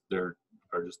x-axis, there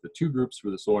are just the two groups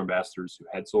for the solar ambassadors who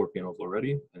had solar panels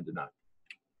already and did not.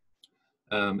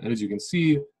 And as you can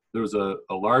see, there was a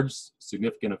large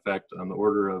significant effect on the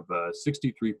order of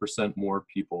 63% more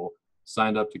people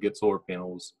signed up to get solar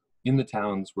panels in the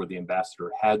towns where the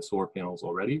ambassador had solar panels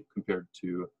already compared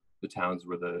to the towns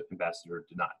where the ambassador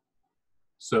did not.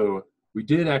 So we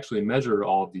did actually measure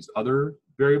all of these other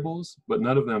variables, but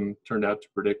none of them turned out to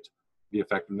predict the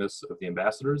effectiveness of the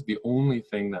ambassadors. The only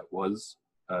thing that was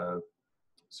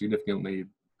significantly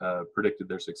predicted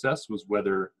their success was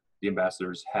whether the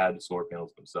ambassadors had solar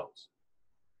panels themselves.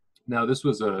 Now, this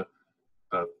was a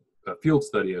field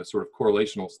study, a sort of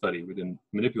correlational study. We didn't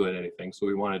manipulate anything, so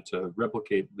we wanted to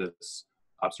replicate this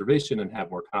observation and have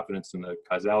more confidence in the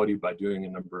causality by doing a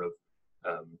number of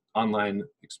online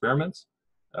experiments,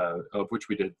 of which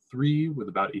we did 3 with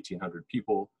about 1,800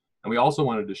 people. And we also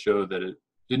wanted to show that it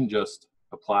didn't just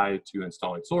apply to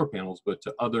installing solar panels, but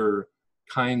to other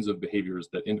kinds of behaviors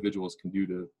that individuals can do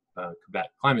to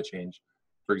combat climate change.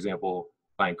 For example,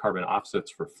 buying carbon offsets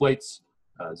for flights,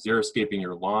 xeriscaping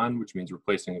your lawn, which means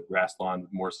replacing a grass lawn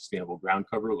with more sustainable ground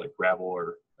cover like gravel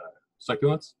or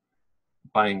succulents,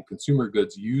 buying consumer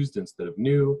goods used instead of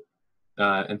new,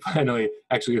 and finally,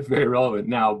 actually it's very relevant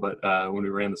now, but when we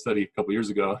ran the study a couple years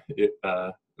ago, it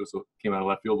came out of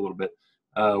left field a little bit,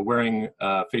 wearing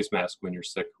a face mask when you're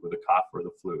sick with a cough or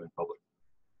the flu in public.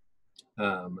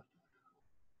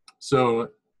 So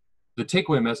the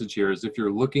takeaway message here is if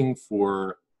you're looking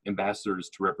for ambassadors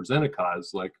to represent a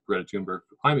cause like Greta Thunberg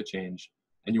for climate change,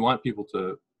 and you want people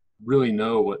to really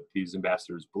know what these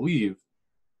ambassadors believe,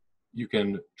 you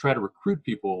can try to recruit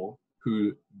people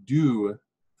who do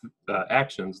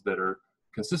actions that are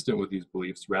consistent with these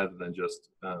beliefs rather than just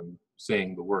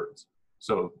saying the words.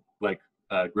 So like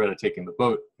Greta taking the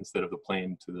boat instead of the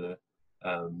plane to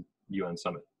the UN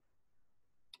summit.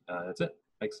 That's it.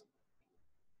 Thanks.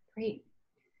 Great.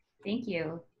 Thank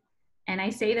you. And I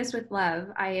say this with love.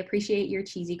 I appreciate your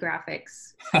cheesy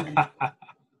graphics.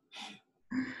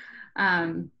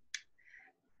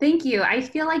 Thank you. I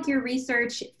feel like your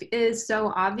research is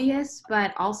so obvious,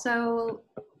 but also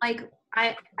like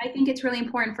I think it's really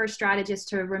important for strategists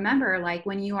to remember, like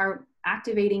when you are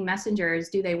activating messengers,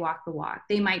 do they walk the walk?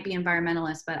 They might be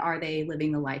environmentalists, but are they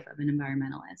living the life of an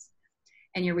environmentalist?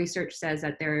 And your research says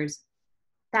that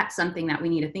that's something that we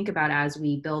need to think about as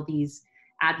we build these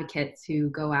advocates who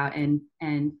go out and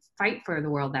fight for the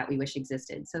world that we wish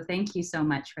existed. So thank you so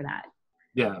much for that.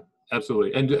 Yeah,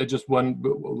 absolutely. And just one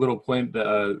little point,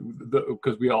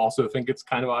 because we also think it's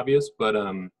kind of obvious, but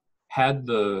had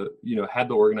the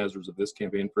organizers of this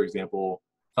campaign, for example,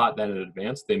 thought that in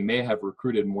advance, they may have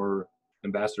recruited more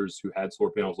ambassadors who had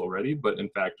solar panels already, but in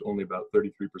fact, only about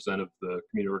 33% of the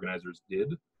community organizers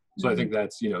did. So I think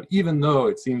that's, even though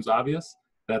it seems obvious,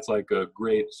 that's like a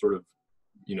great sort of,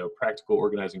 practical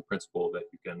organizing principle that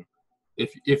you can,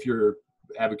 if you're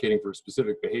advocating for a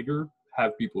specific behavior,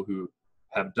 have people who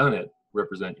have done it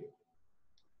represent you.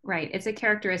 Right. It's a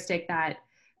characteristic that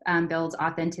builds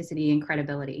authenticity and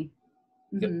credibility.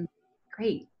 Mm-hmm. Yep.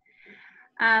 Great.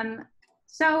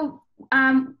 So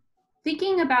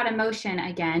thinking about emotion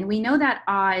again, we know that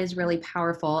awe is really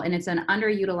powerful and it's an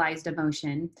underutilized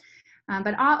emotion.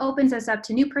 But awe opens us up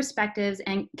to new perspectives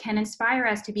and can inspire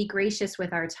us to be gracious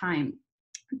with our time.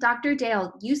 Dr.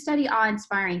 Dale, you study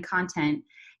awe-inspiring content,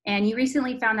 and you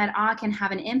recently found that awe can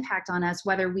have an impact on us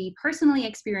whether we personally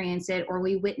experience it or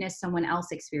we witness someone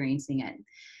else experiencing it.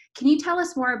 Can you tell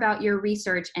us more about your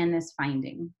research and this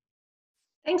finding?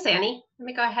 Thanks, Annie. Let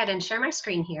me go ahead and share my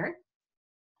screen here.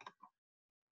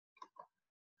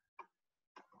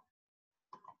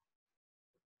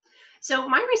 So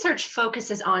my research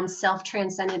focuses on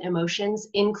self-transcendent emotions,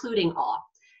 including awe.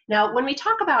 Now, when we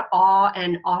talk about awe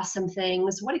and awesome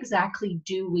things, what exactly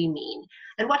do we mean?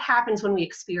 And what happens when we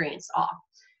experience awe?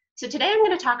 So today I'm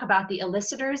going to talk about the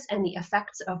elicitors and the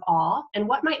effects of awe and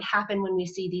what might happen when we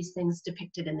see these things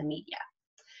depicted in the media.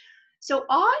 So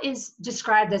awe is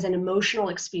described as an emotional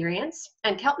experience,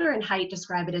 and Keltner and Haidt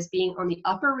describe it as being on the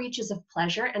upper reaches of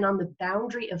pleasure and on the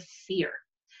boundary of fear.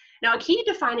 Now, a key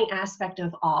defining aspect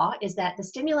of awe is that the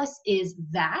stimulus is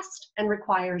vast and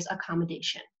requires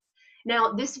accommodation.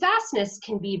 Now, this vastness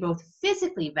can be both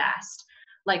physically vast,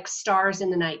 like stars in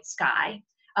the night sky,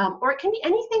 or it can be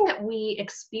anything that we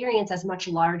experience as much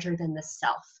larger than the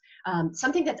self,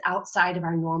 something that's outside of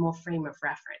our normal frame of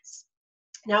reference.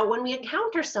 Now, when we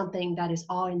encounter something that is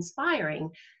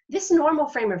awe-inspiring, this normal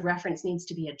frame of reference needs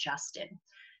to be adjusted.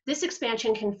 This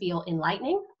expansion can feel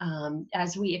enlightening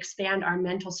as we expand our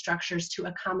mental structures to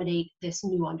accommodate this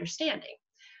new understanding.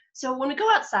 So when we go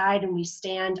outside and we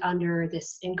stand under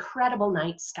this incredible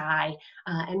night sky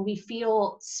and we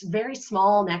feel very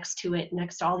small next to it,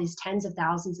 next to all these tens of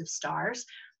thousands of stars,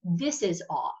 this is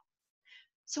awe.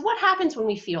 So what happens when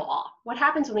we feel awe? What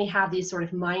happens when we have these sort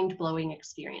of mind-blowing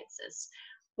experiences?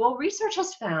 Well, research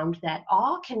has found that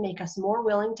awe can make us more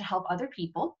willing to help other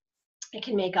people. It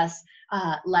can make us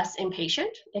less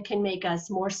impatient. It can make us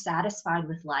more satisfied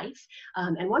with life.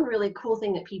 And one really cool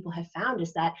thing that people have found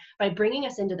is that by bringing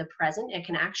us into the present, it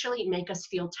can actually make us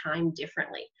feel time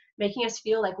differently, making us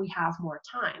feel like we have more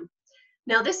time.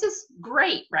 Now, this is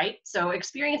great, right? So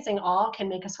experiencing awe can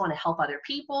make us want to help other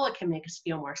people. It can make us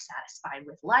feel more satisfied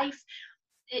with life.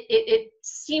 It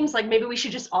seems like maybe we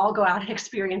should just all go out and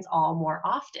experience awe more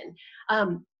often.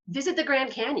 Visit the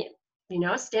Grand Canyon,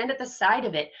 stand at the side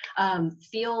of it,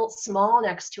 feel small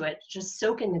next to it, just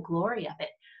soak in the glory of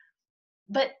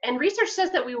it. And research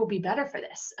says that we will be better for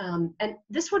this. And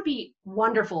this would be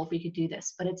wonderful if we could do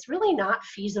this, but it's really not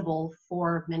feasible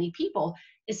for many people,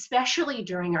 especially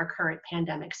during our current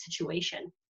pandemic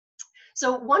situation.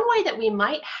 So one way that we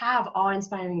might have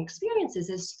awe-inspiring experiences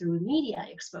is through media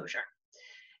exposure.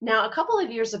 Now, a couple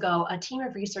of years ago, a team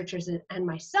of researchers and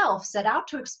myself set out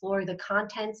to explore the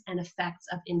contents and effects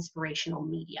of inspirational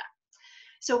media.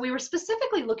 So we were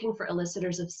specifically looking for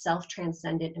elicitors of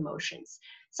self-transcendent emotions.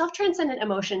 Self-transcendent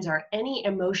emotions are any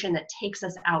emotion that takes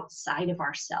us outside of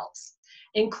ourselves,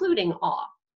 including awe.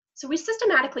 So we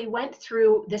systematically went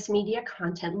through this media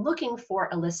content looking for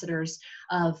elicitors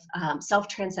of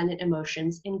self-transcendent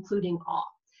emotions, including awe.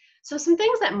 So some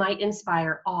things that might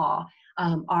inspire awe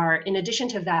are, in addition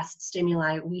to vast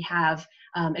stimuli, we have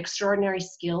extraordinary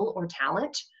skill or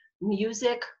talent,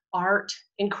 music, art,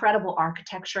 incredible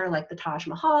architecture like the Taj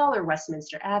Mahal or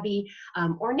Westminster Abbey,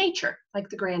 or nature like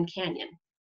the Grand Canyon.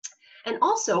 And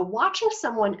also, watching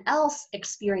someone else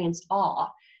experience awe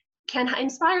can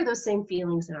inspire those same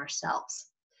feelings in ourselves.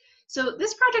 So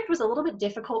this project was a little bit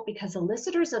difficult because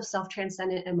elicitors of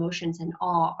self-transcendent emotions and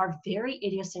awe are very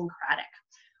idiosyncratic.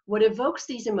 What evokes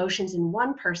these emotions in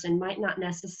one person might not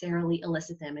necessarily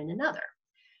elicit them in another.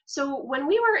 So when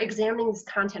we were examining this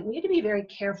content, we had to be very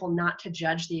careful not to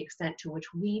judge the extent to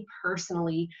which we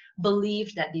personally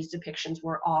believed that these depictions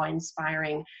were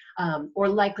awe-inspiring or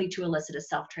likely to elicit a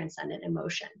self-transcendent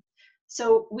emotion.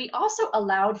 So we also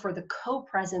allowed for the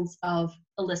co-presence of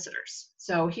elicitors.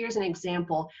 So here's an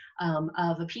example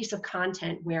of a piece of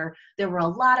content where there were a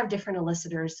lot of different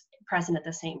elicitors present at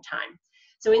the same time.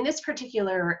 So in this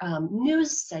particular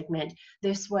news segment,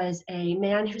 this was a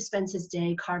man who spends his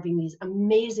day carving these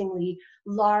amazingly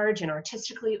large and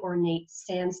artistically ornate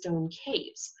sandstone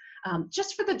caves,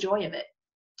 just for the joy of it.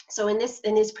 So in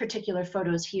these particular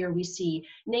photos here, we see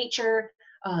nature,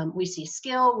 we see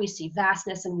skill, we see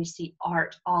vastness, and we see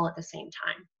art all at the same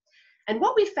time. And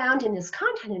what we found in this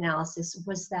content analysis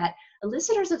was that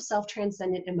elicitors of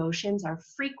self-transcendent emotions are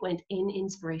frequent in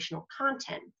inspirational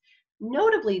content.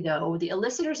 Notably, though, the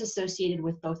elicitors associated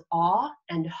with both awe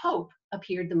and hope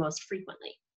appeared the most frequently.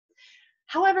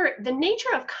 However, the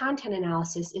nature of content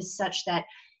analysis is such that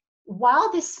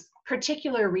while this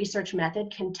particular research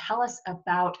method can tell us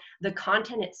about the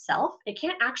content itself, it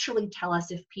can't actually tell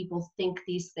us if people think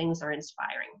these things are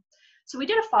inspiring. So we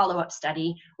did a follow-up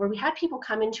study where we had people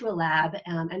come into a lab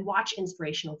and watch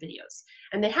inspirational videos.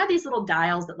 And they had these little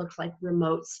dials that looked like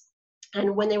remotes.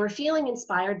 And when they were feeling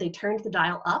inspired, they turned the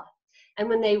dial up. And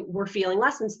when they were feeling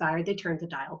less inspired, they turned the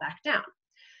dial back down.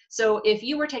 So if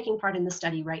you were taking part in the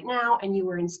study right now and you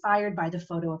were inspired by the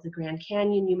photo of the Grand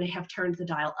Canyon, you may have turned the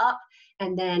dial up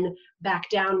and then back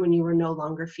down when you were no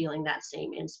longer feeling that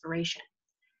same inspiration.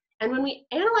 And when we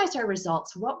analyzed our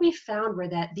results, what we found were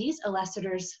that these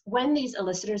elicitors, when these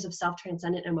elicitors of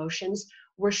self-transcendent emotions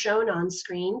were shown on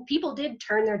screen, people did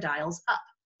turn their dials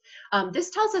up.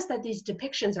 This tells us that these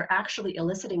depictions are actually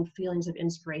eliciting feelings of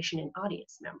inspiration in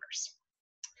audience members.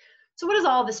 So what does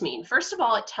all this mean? First of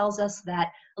all, it tells us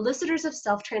that elicitors of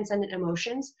self-transcendent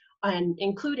emotions, and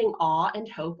including awe and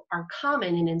hope, are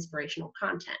common in inspirational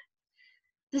content.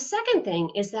 The second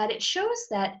thing is that it shows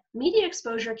that media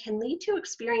exposure can lead to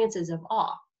experiences of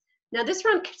awe. Now, this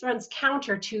runs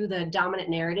counter to the dominant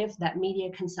narrative that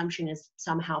media consumption is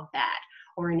somehow bad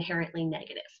or inherently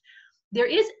negative. There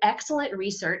is excellent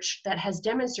research that has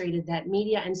demonstrated that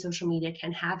media and social media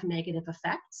can have negative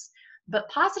effects, but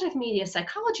positive media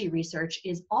psychology research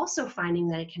is also finding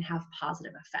that it can have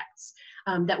positive effects,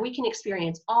 that we can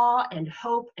experience awe and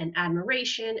hope and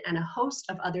admiration and a host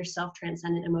of other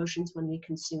self-transcendent emotions when we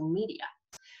consume media.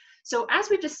 So as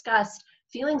we've discussed,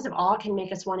 feelings of awe can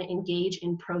make us want to engage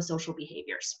in pro-social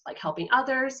behaviors, like helping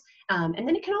others, and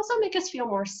then it can also make us feel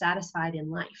more satisfied in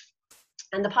life.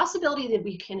 And the possibility that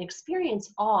we can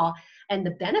experience awe and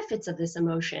the benefits of this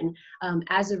emotion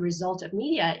as a result of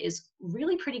media is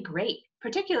really pretty great,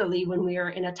 particularly when we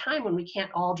are in a time when we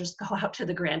can't all just go out to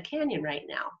the Grand Canyon right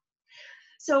now.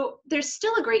 So there's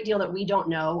still a great deal that we don't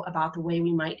know about the way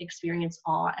we might experience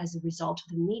awe as a result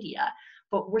of the media,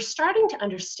 but we're starting to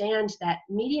understand that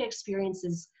media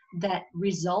experiences that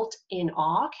result in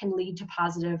awe can lead to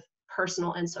positive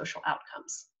personal and social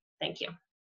outcomes. Thank you.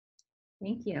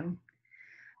 Thank you.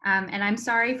 And I'm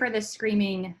sorry for the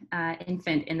screaming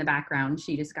infant in the background.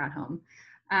 She just got home.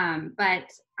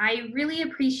 But I really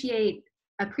appreciate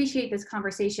this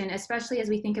conversation, especially as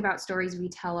we think about stories we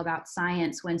tell about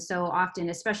science, when so often,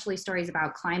 especially stories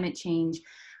about climate change,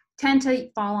 tend to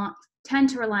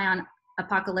rely on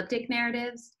apocalyptic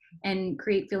narratives and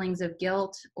create feelings of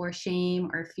guilt or shame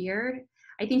or fear.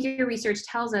 I think your research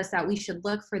tells us that we should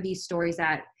look for these stories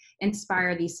that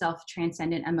inspire these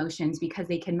self-transcendent emotions, because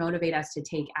they can motivate us to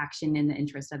take action in the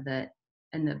interest of the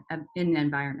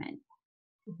environment.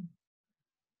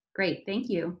 Great, thank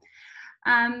you.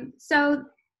 So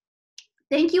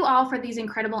thank you all for these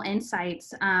incredible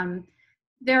insights.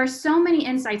 There are so many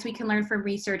insights we can learn from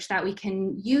research that we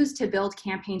can use to build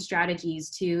campaign strategies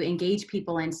to engage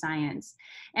people in science.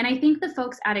 And I think the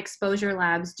folks at Exposure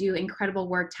Labs do incredible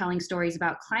work telling stories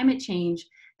about climate change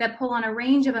that pull on a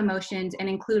range of emotions and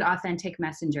include authentic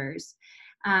messengers.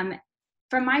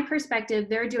 From my perspective,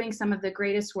 they're doing some of the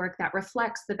greatest work that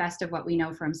reflects the best of what we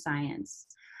know from science.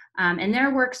 And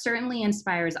their work certainly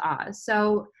inspires awe.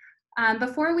 So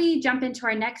before we jump into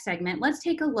our next segment, let's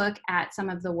take a look at some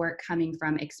of the work coming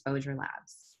from Exposure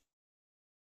Labs.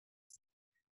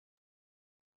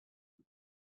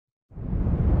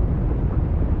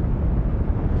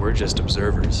 We're just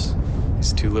observers,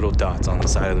 these two little dots on the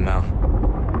side of the mountain.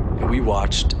 And we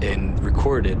watched and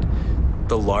recorded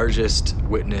the largest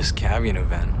witness calving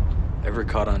event ever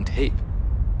caught on tape.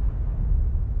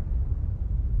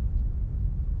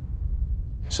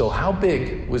 So how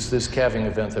big was this calving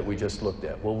event that we just looked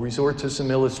at? We'll resort to some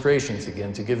illustrations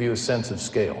again to give you a sense of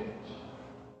scale.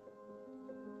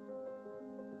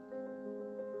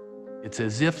 It's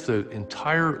as if the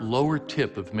entire lower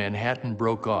tip of Manhattan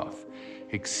broke off,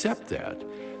 except that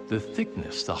the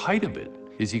thickness, the height of it,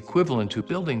 is equivalent to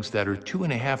buildings that are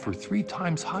 2.5 or 3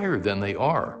 times higher than they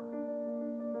are.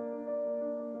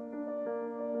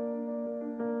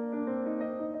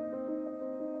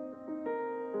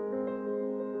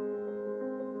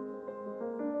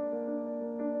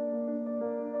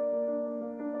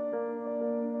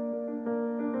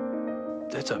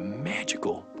 That's a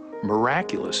magical,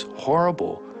 miraculous,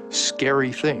 horrible,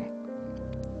 scary thing.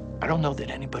 I don't know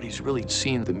that anybody's really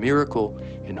seen the miracle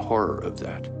and horror of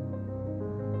that.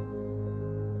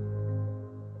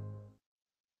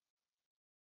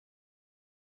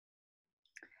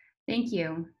 Thank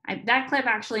you. That clip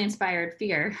actually inspired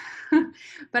fear.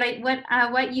 But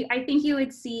I think you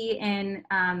would see in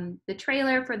the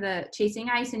trailer for the Chasing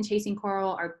Ice and Chasing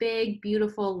Coral are big,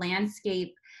 beautiful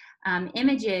landscape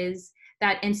images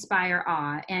that inspire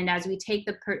awe. And as we take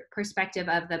the perspective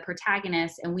of the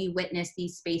protagonist and we witness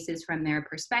these spaces from their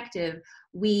perspective,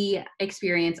 we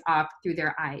experience awe through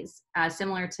their eyes,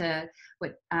 similar to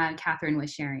what Catherine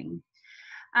was sharing.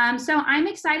 So I'm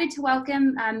excited to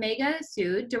welcome Megha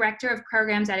Sood, Director of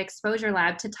Programs at Exposure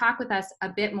Lab, to talk with us a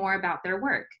bit more about their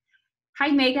work.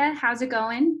 Hi, Megha, how's it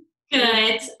going? Good,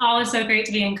 it's always so great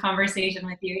to be in conversation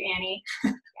with you, Annie.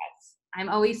 Yes, I'm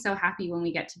always so happy when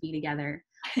we get to be together.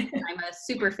 I'm a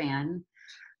super fan.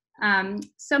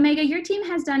 So Megha, your team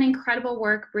has done incredible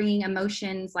work bringing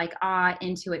emotions like awe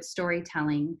into its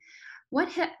storytelling. What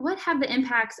have the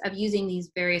impacts of using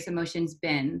these various emotions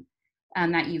been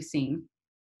that you've seen?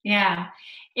 Yeah,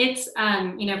 it's,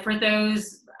 for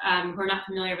those who are not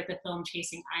familiar with the film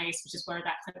Chasing Ice, which is where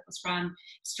that clip was from,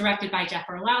 it's directed by Jeff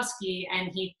Orlowski, and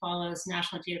he follows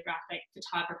National Geographic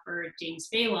photographer James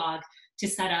Baylog to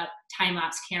set up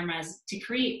time-lapse cameras to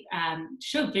create,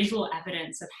 show visual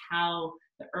evidence of how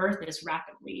the Earth is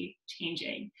rapidly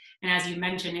changing. And as you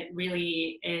mentioned, it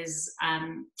really is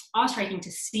awe-striking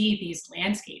to see these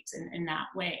landscapes in that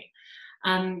way.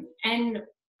 And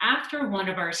after one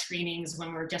of our screenings,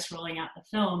 when we're just rolling out the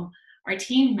film, our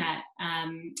team met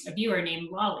a viewer named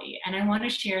Lolly, and I want to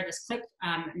share this clip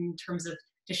in terms of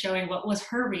just showing what was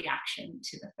her reaction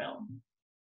to the film.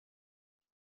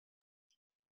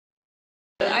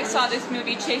 I saw this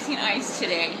movie, Chasing Ice,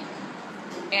 today,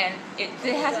 and it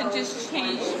hasn't just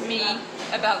changed me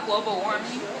about global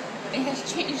warming, it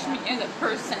has changed me as a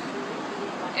person.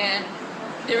 And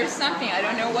there is something, I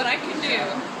don't know what I can do.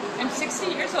 I'm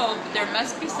 60 years old, but there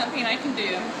must be something I can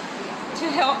do to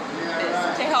help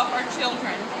this, to help our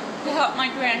children, to help my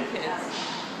grandkids.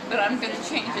 But I'm going to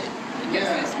change it, because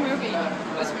this movie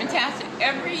was fantastic.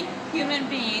 Every human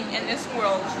being in this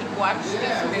world should watch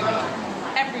this movie.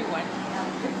 Everyone.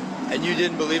 And you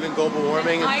didn't believe in global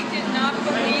warming? I did not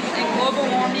believe in global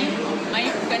warming.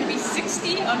 I am going to be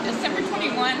 60 on December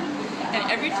 21,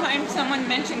 and every time someone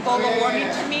mentioned global warming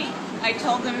to me, I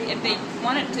told them if they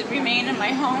wanted to remain in my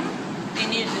home, they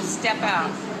needed to step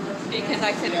out, because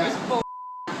I said it was bull.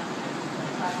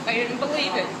 I didn't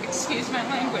believe it, excuse my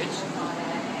language.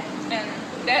 And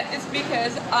that is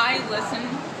because I listened,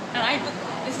 and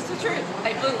this is the truth,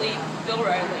 I believe Bill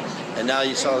Riley. And now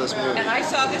you saw this movie. And I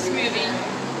saw this movie,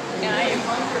 and I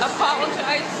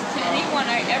apologize to anyone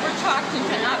I ever talked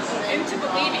into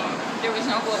believing there was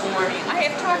no global warming. I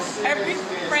have talked every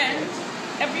friend,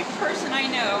 every person I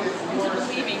know into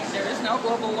believing there is no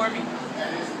global warming.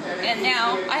 And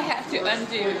now I have to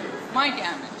undo my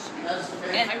damage.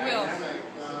 And I will.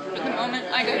 For the moment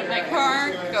I go to my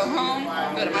car, go home,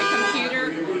 go to my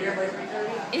computer,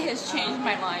 it has changed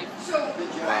my life.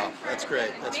 Wow, that's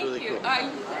great. That's really cool.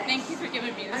 Thank you for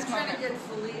giving me this moment.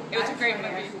 It was a great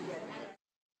movie.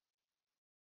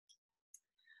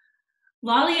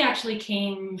 Lolly actually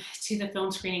came to the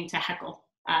film screening to heckle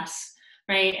us,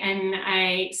 right?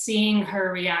 And seeing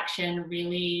her reaction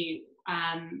really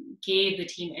gave the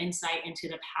team insight into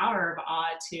the power of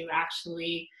awe to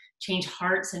actually change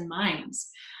hearts and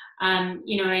minds.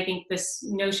 I think this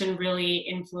notion really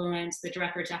influenced the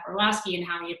director, Jeff Orlowski, and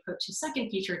how he approached his second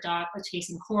feature doc, with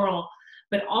Chasing Coral,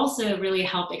 but also really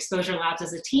helped Exposure Labs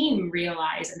as a team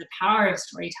realize the power of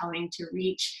storytelling to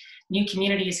reach new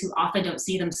communities who often don't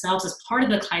see themselves as part of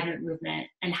the climate movement,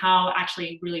 and how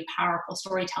actually really powerful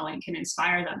storytelling can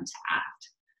inspire them to act.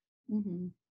 Mm-hmm.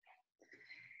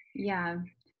 Yeah.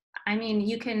 I mean,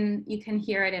 you can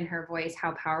hear it in her voice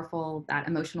how powerful that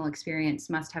emotional experience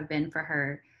must have been for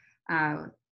her,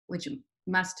 which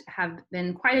must have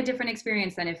been quite a different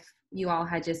experience than if you all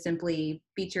had just simply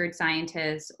featured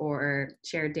scientists or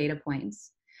shared data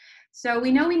points. So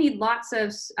we know we need lots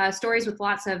of stories with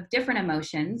lots of different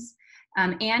emotions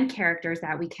and characters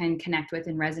that we can connect with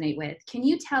and resonate with. Can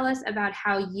you tell us about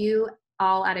how you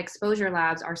all at Exposure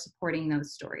Labs are supporting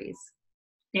those stories?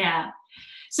 Yeah.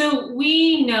 So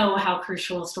we know how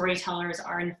crucial storytellers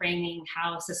are in framing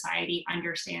how society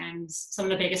understands some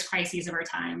of the biggest crises of our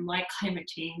time, like climate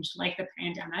change, like the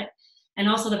pandemic, and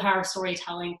also the power of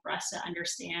storytelling for us to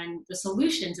understand the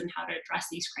solutions and how to address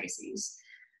these crises.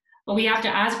 But we have to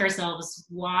ask ourselves,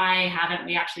 why haven't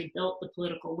we actually built the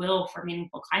political will for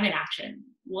meaningful climate action?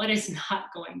 What is not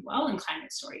going well in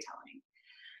climate storytelling?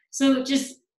 So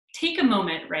just take a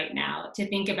moment right now to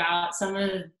think about some of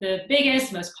the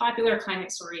biggest, most popular climate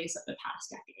stories of the past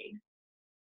decade.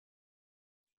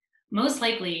 Most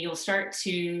likely, you'll start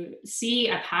to see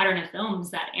a pattern of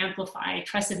films that amplify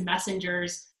trusted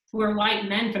messengers who are white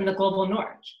men from the global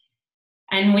north.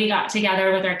 And we got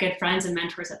together with our good friends and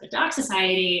mentors at the Doc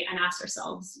Society and asked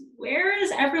ourselves, where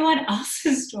is everyone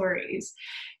else's stories?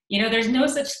 There's no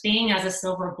such thing as a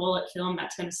silver bullet film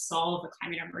that's going to solve the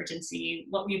climate emergency.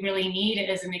 What we really need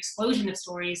is an explosion of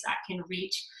stories that can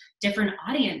reach different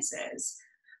audiences.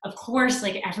 Of course,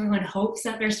 everyone hopes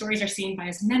that their stories are seen by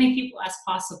as many people as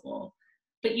possible.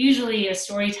 But usually a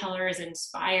storyteller is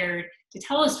inspired to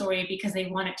tell a story because they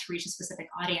want it to reach a specific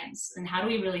audience. And how do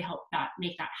we really help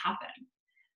make that happen?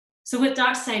 So with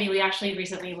Doc Society, we actually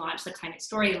recently launched the Climate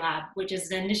Story Lab, which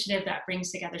is an initiative that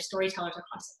brings together storytellers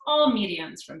across all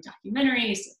mediums, from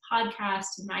documentaries to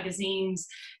podcasts to magazines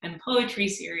and poetry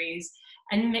series,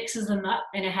 and mixes them up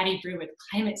in a heady brew with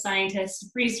climate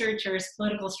scientists, researchers,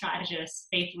 political strategists,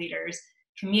 faith leaders,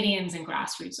 comedians, and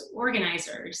grassroots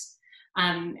organizers.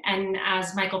 And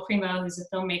as Michael Primo, who's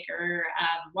a filmmaker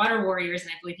of Water Warriors,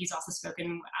 and I believe he's also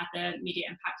spoken at the Media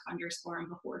Impact Funders Forum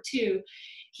before too,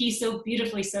 he so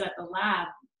beautifully said at the lab,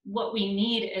 what we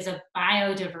need is a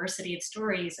biodiversity of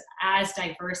stories as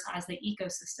diverse as the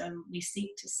ecosystem we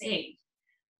seek to save.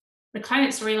 The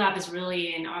Climate Story Lab is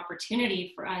really an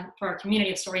opportunity for our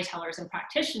community of storytellers and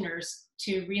practitioners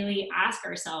to really ask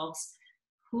ourselves,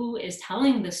 who is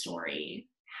telling the story?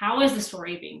 How is the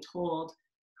story being told?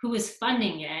 Who is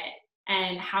funding it?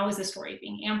 And how is the story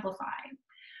being amplified?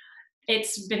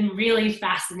 It's been really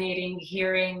fascinating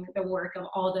hearing the work of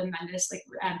all the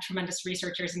tremendous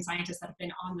researchers and scientists that have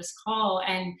been on this call,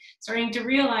 and starting to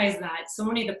realize that so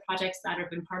many of the projects that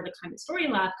have been part of the Climate Story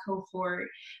Lab cohort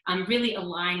really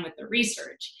align with the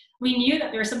research. We knew that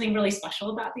there was something really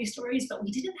special about these stories, but we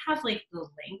didn't have like the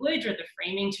language or the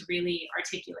framing to really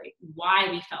articulate why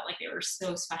we felt like they were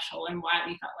so special and why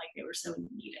we felt like they were so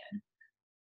needed.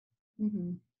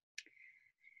 Mm-hmm.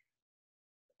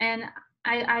 And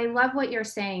I love what you're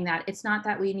saying, that it's not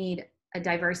that we need a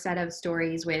diverse set of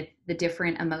stories with the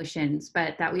different emotions,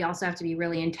 but that we also have to be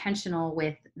really intentional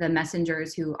with the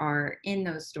messengers who are in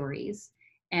those stories,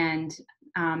 and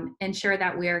ensure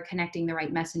that we're connecting the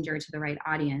right messenger to the right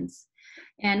audience.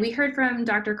 And we heard from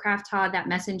Dr. Kraft-Todd that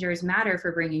messengers matter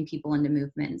for bringing people into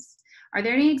movements. Are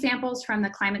there any examples from the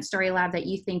Climate Story Lab that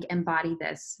you think embody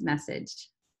this message?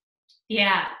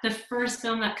 Yeah, the first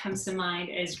film that comes to mind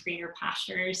is Greener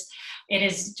Pastures. It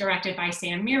is directed by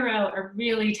Sam Miro, a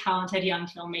really talented young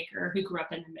filmmaker who grew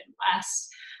up in the Midwest.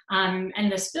 And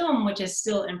this film, which is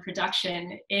still in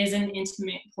production, is an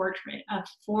intimate portrait of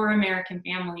 4 American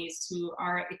families who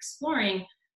are exploring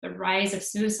the rise of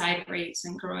suicide rates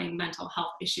and growing mental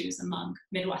health issues among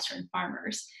Midwestern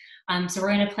farmers. So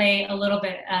we're going to play a little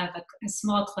bit of a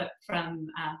small clip from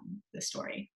the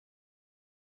story.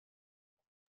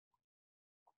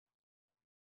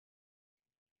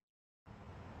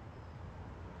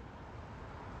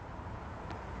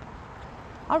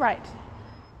 All right,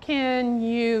 can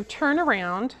you turn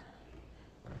around?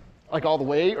 Like all the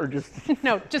way, or just?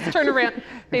 No, just turn around,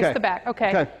 face Okay. the back,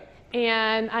 okay.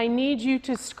 And I need you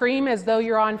to scream as though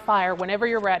you're on fire whenever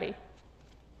you're ready.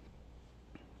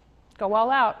 Go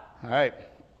all out. All right.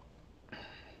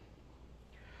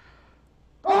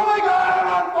 Oh my God, I'm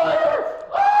on fire!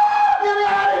 Ah, get me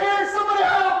out of here! Somebody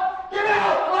help! Get me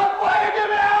out! I'm on fire! Get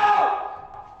me out!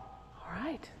 All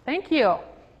right, thank you.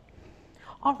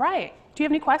 All right, do you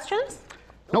have any questions?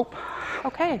 Nope.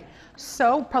 Okay,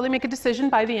 so probably make a decision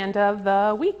by the end of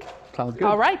the week. Sounds good.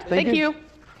 All right, thank you.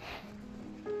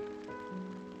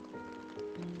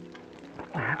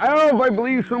 I don't know if I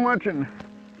believe so much in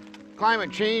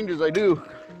climate change as I do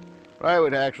what I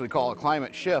would actually call a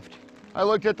climate shift. I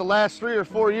looked at the last 3 or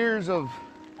 4 years of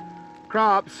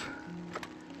crops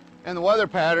and the weather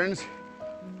patterns,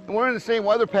 and we're in the same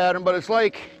weather pattern, but it's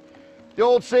like the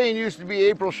old saying used to be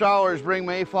April showers bring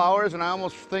May flowers, and I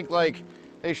almost think like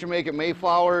they should make it May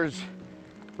flowers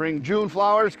bring June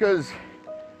flowers, because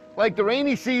like the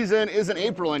rainy season isn't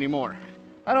April anymore.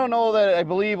 I don't know that I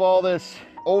believe all this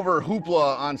over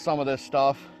hoopla on some of this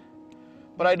stuff,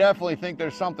 but I definitely think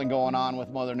there's something going on with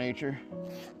Mother Nature.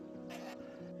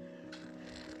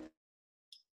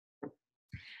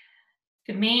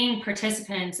 The main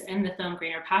participants in the film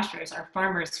Greener Pastures are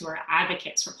farmers who are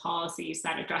advocates for policies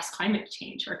that address climate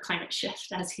change, or climate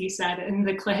shift, as he said in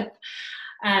the clip.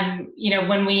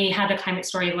 When we had the Climate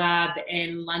Story Lab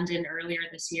in London earlier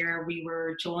this year, we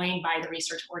were joined by the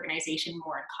research organization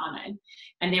More in Common,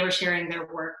 and they were sharing their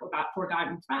work about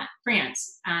Forgotten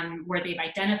France, where they've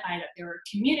identified that there are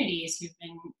communities who've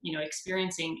been,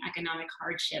 experiencing economic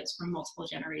hardships for multiple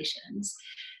generations.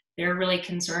 They're really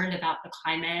concerned about the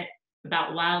climate,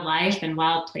 about wildlife and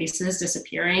wild places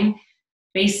disappearing.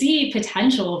 They see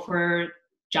potential for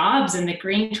jobs in the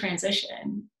green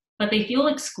transition, but they feel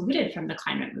excluded from the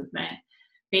climate movement.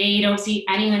 They don't see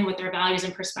anyone with their values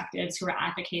and perspectives who are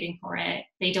advocating for it.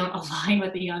 They don't align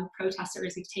with the young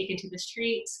protesters they've taken to the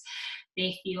streets.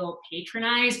 They feel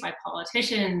patronized by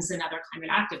politicians and other climate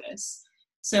activists.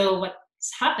 So what's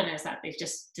happened is that they've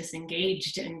just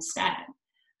disengaged instead.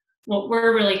 What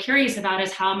we're really curious about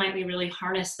is how might we really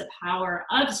harness the power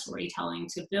of storytelling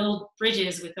to build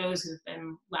bridges with those who've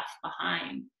been left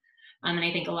behind. And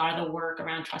I think a lot of the work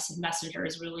around trusted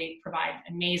messengers really provide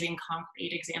amazing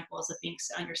concrete examples of things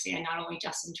to understand, not only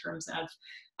just in terms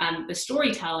of the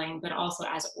storytelling, but also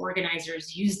as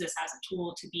organizers use this as a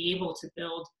tool to be able to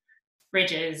build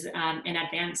bridges in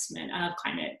advancement of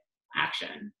climate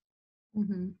action.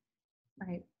 Mm-hmm.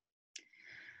 Right.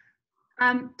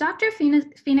 Dr.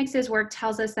 Phoenix's work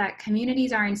tells us that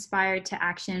communities are inspired to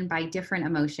action by different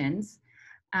emotions.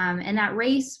 and that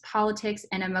race, politics,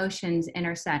 and emotions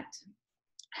intersect.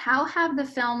 How have the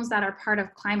films that are part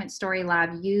of Climate Story Lab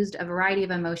used a variety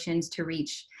of emotions to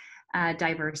reach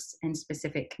diverse and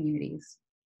specific communities?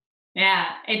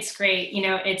 Yeah, it's great. You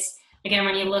know, it's, again,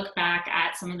 when you look back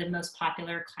at some of the most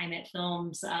popular climate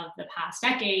films of the past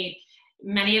decade,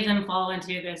 many of them fall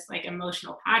into this like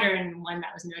emotional pattern, one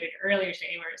that was noted earlier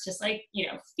today, where it's just like, you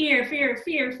know, fear, fear,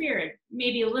 fear, fear,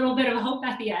 maybe a little bit of hope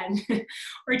at the end,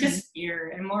 or just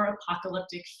fear and more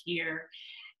apocalyptic fear.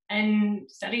 And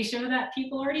studies show that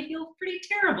people already feel pretty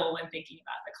terrible when thinking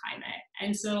about the climate.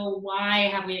 And so why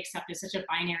have we accepted such a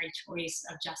binary choice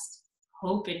of just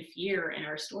hope and fear in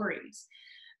our stories?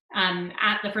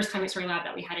 At the first Climate Story Lab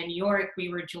that we had in New York, we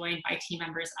were joined by team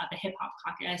members of the Hip Hop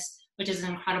Caucus, which is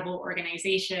an incredible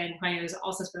organization who has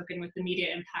also spoken with the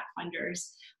media impact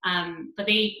funders. But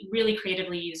they really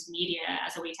creatively use media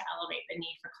as a way to elevate the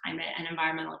need for climate and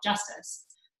environmental justice.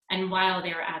 And while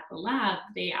they were at the lab,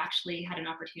 they actually had an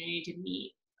opportunity to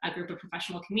meet a group of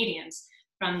professional comedians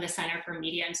from the Center for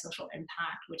Media and Social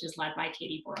Impact, which is led by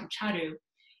Katie Borum-Chadu.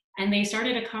 And they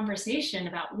started a conversation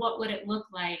about what would it look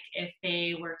like if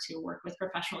they were to work with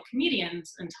professional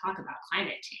comedians and talk about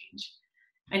climate change.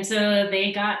 And so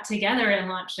they got together and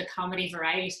launched a comedy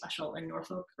variety special in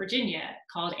Norfolk, Virginia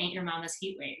called Ain't Your Mama's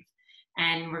Heat Wave.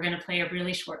 And we're gonna play a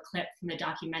really short clip from the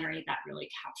documentary that really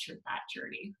captured that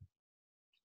journey.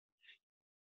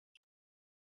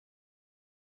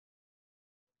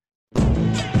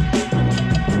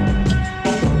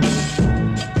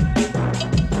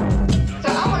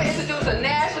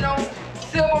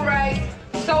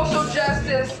 Social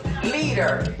justice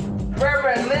leader,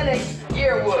 Reverend Lennox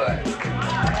Yearwood.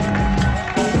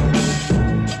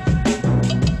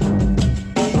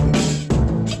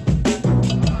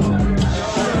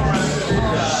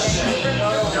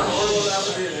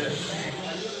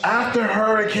 After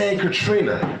Hurricane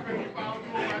Katrina,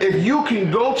 if you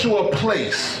can go to a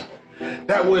place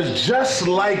that was just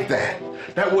like that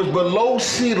was below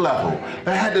sea level,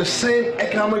 that had the same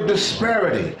economic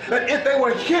disparity, that if they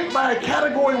were hit by a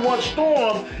Category 1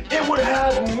 storm, it would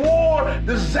have more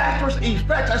disastrous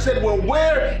effects. I said, well,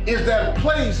 where is that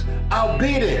place? I'll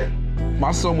be there.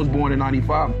 My son was born in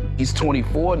 95. He's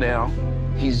 24 now.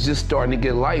 He's just starting to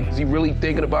get life. Is he really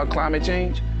thinking about climate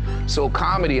change? So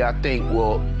comedy, I think,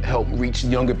 will help reach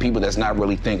younger people that's not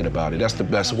really thinking about it. That's the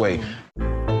best way.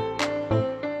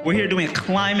 We're here doing a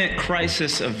climate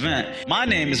crisis event. My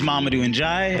name is Mamadou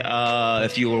Njai,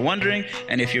 if you were wondering,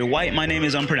 and if you're white, my name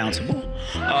is unpronounceable.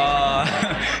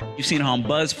 You've seen her on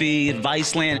BuzzFeed,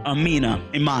 Viceland, Amina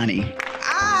Imani.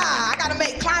 I gotta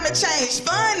make climate change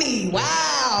funny.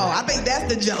 Wow, I think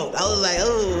that's the joke. I was like,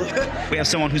 oh. We have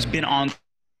someone who's been on.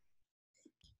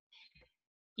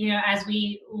 You know, as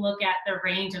we look at the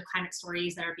range of climate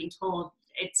stories that are being told,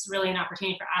 it's really an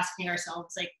opportunity for asking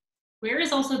ourselves, like, where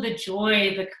is also the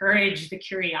joy, the courage, the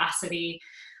curiosity?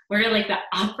 Where are like the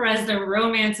operas, the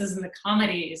romances, and the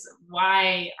comedies?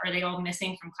 Why are they all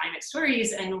missing from climate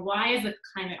stories? And why is the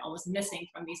climate always missing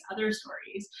from these other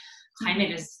stories? Climate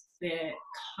is the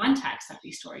context that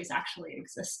these stories actually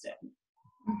exist in.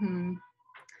 Mm-hmm.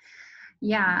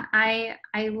 Yeah, I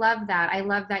love that. I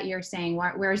love that you're saying,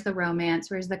 where's the romance?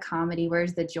 Where's the comedy?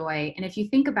 Where's the joy? And if you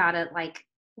think about it, like,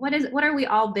 what are we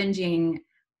all binging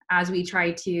as we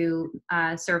try to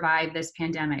survive this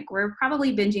pandemic? We're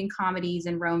probably binging comedies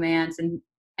and romance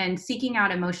and seeking out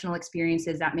emotional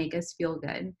experiences that make us feel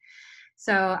good.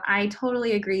 So I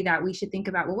totally agree that we should think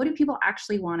about, well, what do people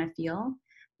actually want to feel?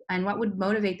 And what would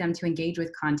motivate them to engage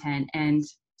with content? And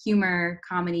humor,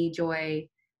 comedy, joy,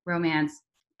 romance,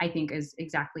 I think is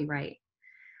exactly right.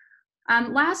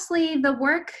 Lastly, the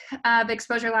work of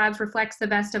Exposure Labs reflects the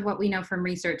best of what we know from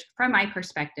research, from my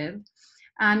perspective.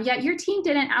 Yet your team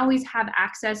didn't always have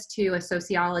access to a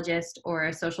sociologist or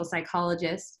a social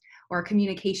psychologist or a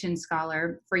communication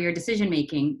scholar for your decision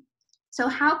making. So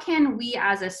how can we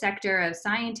as a sector of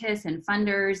scientists and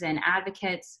funders and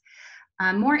advocates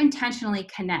more intentionally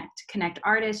connect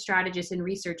artists, strategists, and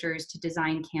researchers to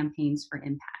design campaigns for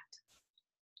impact?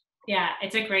 Yeah,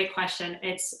 it's a great question.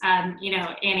 It's, you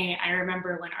know, Annie, I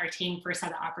remember when our team first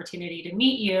had the opportunity to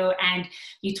meet you and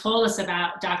you told us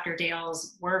about Dr.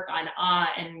 Dale's work on awe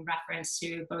in reference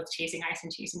to both Chasing Ice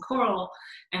and Chasing Coral.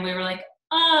 And we were like,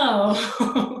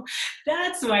 oh,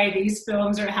 that's why these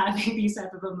films are having these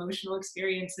type of emotional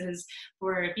experiences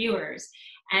for viewers.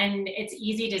 And it's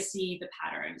easy to see the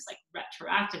patterns like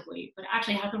retroactively, but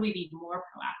actually how can we be more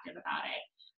proactive about it?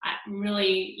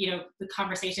 Really, you know, the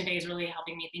conversation today is really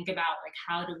helping me think about like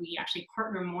how do we actually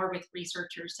partner more with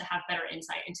researchers to have better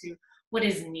insight into what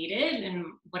is needed and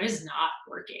what is not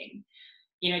working.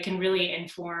 it can really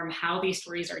inform how these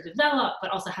stories are developed,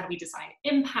 but also how do we design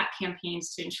impact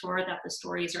campaigns to ensure that the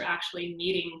stories are actually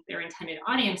meeting their intended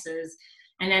audiences.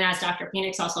 And then, as Dr.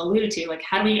 Phoenix also alluded to, like,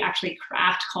 how do we actually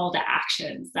craft call to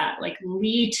actions that like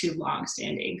lead to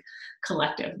longstanding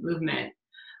collective movement?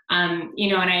 And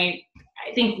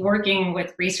I think working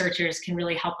with researchers can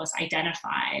really help us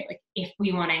identify, like, if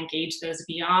we want to engage those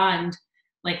beyond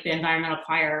like the environmental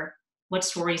choir, what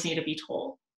stories need to be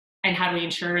told, and how do we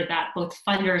ensure that both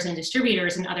funders and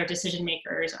distributors and other decision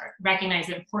makers recognize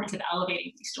the importance of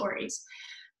elevating these stories.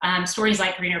 Stories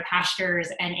like Greener Pastures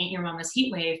and Ain't Your Mama's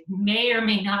Heat Wave may or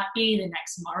may not be the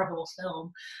next Marvel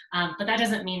film, but that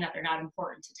doesn't mean that they're not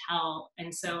important to tell.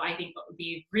 And so I think what would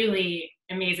be really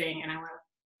amazing, and I want to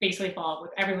basically follow up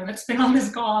with everyone that's been on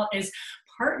this call, is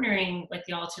partnering with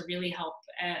y'all to really help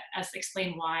us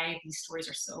explain why these stories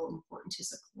are so important to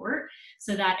support,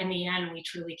 so that in the end we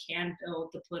truly can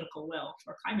build the political will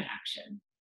for climate action.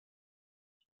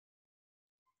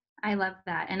 I love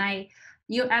that. And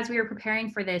as we were preparing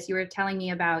for this, you were telling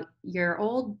me about your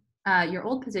old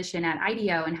position at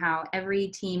IDEO and how every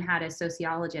team had a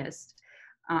sociologist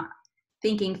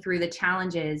thinking through the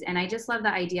challenges. And I just love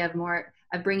the idea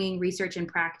of bringing research and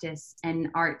practice and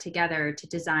art together to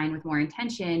design with more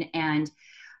intention, and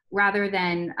rather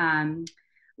than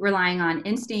relying on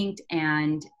instinct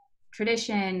and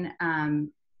tradition,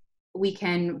 we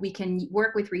can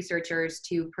work with researchers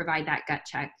to provide that gut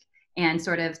check and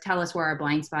sort of tell us where our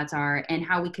blind spots are and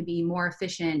how we could be more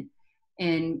efficient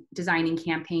in designing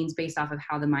campaigns based off of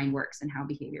how the mind works and how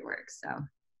behavior works. So.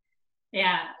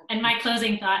 Yeah, and my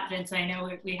closing thought, Vince, I know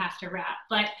we have to wrap,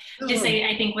 but just say,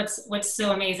 I think what's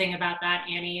so amazing about that,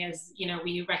 Annie, is,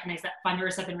 we recognize that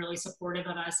funders have been really supportive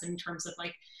of us in terms of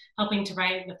like helping to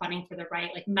write the funding for the right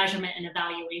like measurement and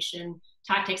evaluation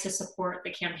tactics to support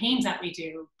the campaigns that we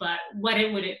do. But what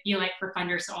would it be like for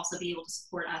funders to also be able to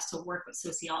support us to work with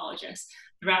sociologists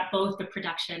throughout both the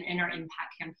production and our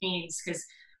impact campaigns? Because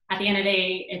at the end of the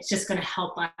day, it's just going to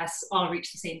help us all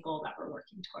reach the same goal that we're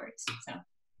working towards. So.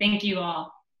 Thank you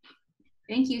all.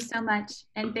 Thank you so much.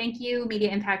 And thank you, Media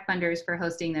Impact Funders, for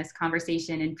hosting this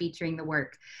conversation and featuring the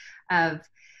work of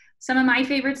some of my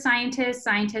favorite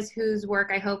scientists whose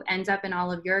work I hope ends up in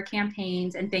all of your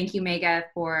campaigns. And thank you, Mega,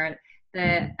 for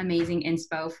the amazing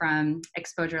inspo from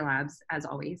Exposure Labs, as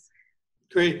always.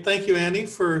 Great. Thank you, Annie,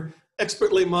 for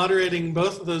expertly moderating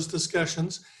both of those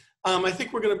discussions. I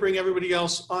think we're going to bring everybody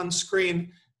else on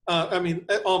screen. All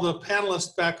the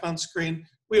panelists back on screen.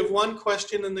 We have one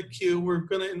question in the queue. We're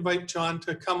going to invite John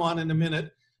to come on in a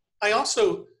minute. I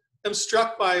also am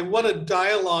struck by what a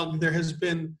dialogue there has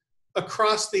been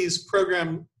across these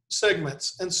program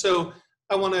segments. And so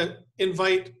I want to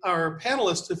invite our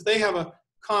panelists, if they have a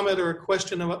comment or a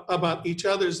question about each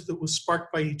other's that was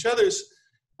sparked by each other's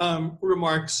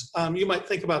remarks, you might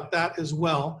think about that as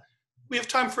well. We have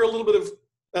time for a little bit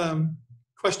of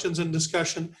questions and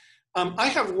discussion. I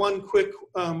have one quick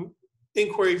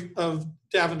inquiry of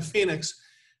Davin Phoenix.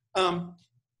 All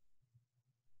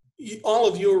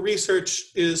of your research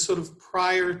is sort of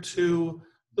prior to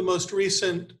the most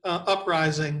recent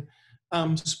uprising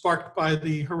sparked by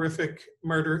the horrific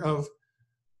murder of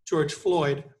George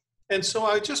Floyd. And so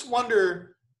I just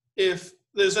wonder if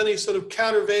there's any sort of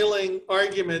countervailing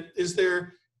argument. Is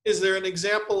there an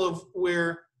example of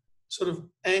where sort of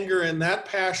anger and that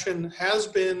passion has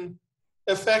been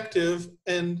effective,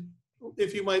 and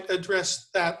if you might address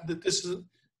that this is an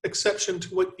exception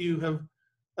to what you have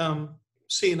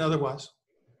seen otherwise?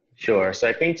 Sure. So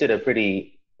I painted a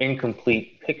pretty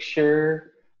incomplete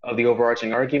picture of the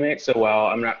overarching argument. So while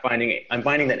I'm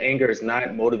finding that anger is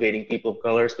not motivating people of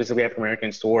color, specifically African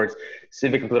Americans, towards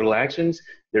civic and political actions,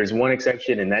 there's one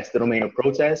exception, and that's the domain of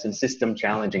protest and system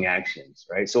challenging actions,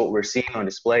 right? So what we're seeing on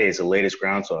display is the latest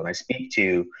groundswell. And I speak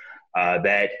to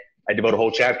that. I devote a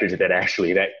whole chapter to that,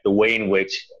 actually, that the way in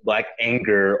which Black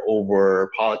anger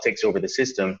over politics, over the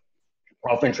system,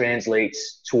 often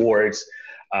translates towards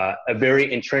a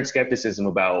very entrenched skepticism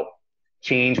about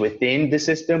change within the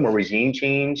system or regime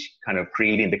change, kind of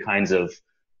creating the kinds of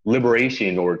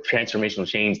liberation or transformational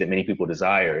change that many people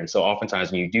desire. And so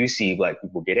oftentimes when you do see Black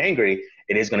people get angry,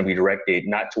 it is going to be directed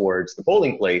not towards the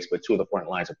polling place, but to the front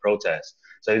lines of protest.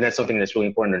 So I think that's something that's really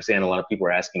important to understand. A lot of people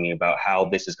are asking me about how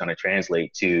this is going to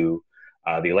translate to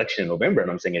the election in November. And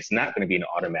I'm saying it's not going to be an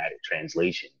automatic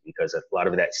translation, because a lot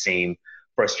of that same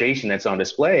frustration that's on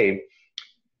display,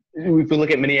 if we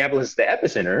look at Minneapolis as the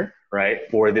epicenter, right,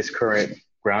 for this current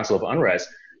groundswell of unrest,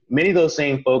 many of those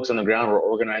same folks on the ground were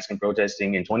organizing and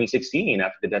protesting in 2016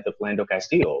 after the death of Philando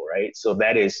Castile, right? So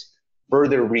that is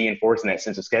further reinforcing that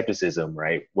sense of skepticism,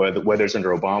 right? Whether it's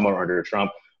under Obama or under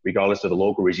Trump, regardless of the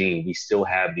local regime, we still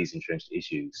have these entrenched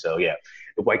issues. So yeah,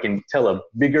 if I can tell a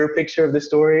bigger picture of the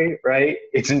story, right,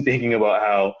 it's in thinking about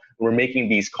how we're making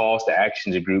these calls to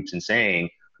action to groups and saying,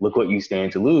 look what you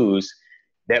stand to lose.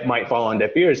 That might fall on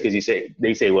deaf ears because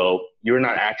they say, well, you're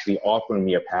not actually offering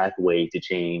me a pathway to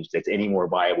change that's any more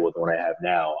viable than what I have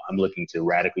now. I'm looking to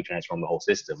radically transform the whole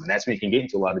system. And that's when you can get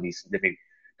into a lot of these different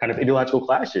kind of ideological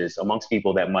clashes amongst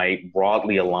people that might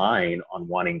broadly align on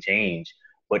wanting change,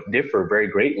 but differ very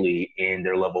greatly in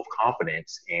their level of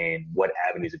confidence in what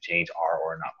avenues of change are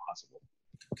or are not possible.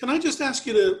 Can I just ask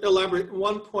you to elaborate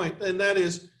one point, and that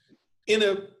is, in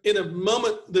a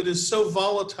moment that is so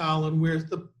volatile and where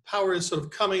the power is sort of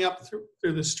coming up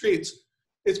through the streets,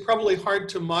 it's probably hard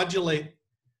to modulate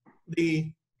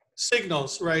the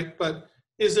signals, right? But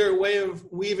is there a way of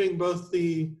weaving both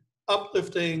the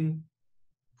uplifting,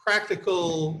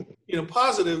 practical,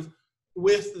 positive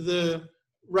with the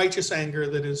righteous anger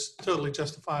that is totally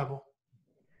justifiable?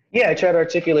 Yeah, I try to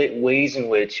articulate ways in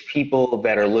which people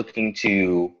that are looking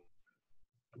to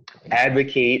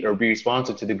advocate or be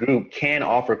responsive to the group can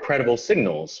offer credible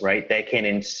signals, right, that can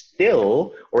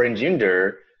instill or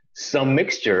engender some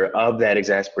mixture of that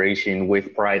exasperation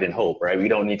with pride and hope, right? We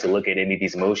don't need to look at any of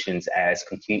these emotions as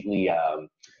completely,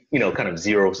 kind of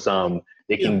zero sum.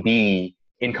 They can be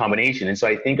in combination. And so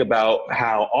I think about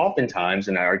how oftentimes,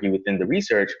 and I argue within the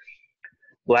research,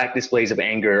 Black displays of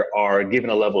anger are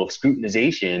given a level of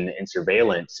scrutinization and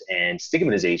surveillance and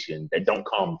stigmatization that don't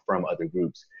come from other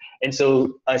groups. And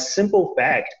so a simple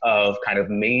fact of kind of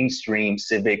mainstream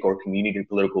civic or community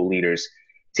political leaders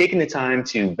taking the time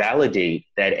to validate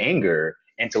that anger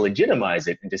and to legitimize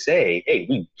it and to say, hey,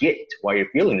 we get why you're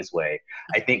feeling this way,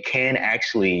 I think can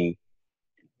actually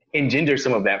engender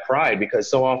some of that pride, because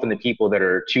so often the people that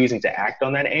are choosing to act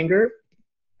on that anger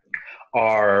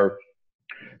are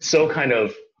so kind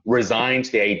of resigned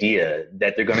to the idea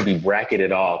that they're going to be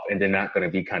bracketed off and they're not going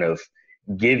to be kind of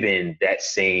given that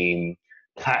same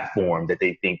platform that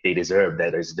they think they deserve,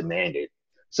 that is demanded.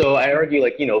 So I argue,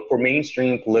 for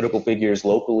mainstream political figures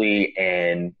locally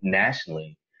and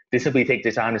nationally, to simply take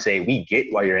the time to say, we get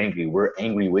why you're angry, we're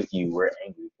angry with you, we're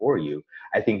angry for you,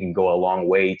 I think can go a long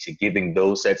way to giving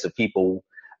those sets of people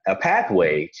a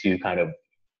pathway to kind of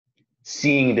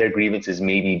seeing their grievances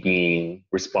maybe being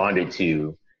responded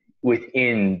to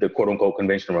within the quote unquote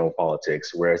conventional realm of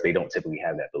politics, whereas they don't typically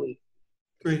have that belief.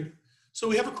 Great. So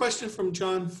we have a question from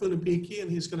John Funabiki,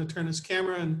 and he's going to turn his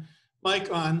camera and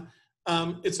mic on.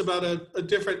 It's about a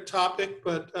different topic,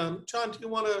 but John, do you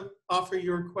want to offer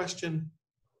your question?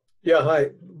 Yeah, hi.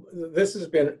 This has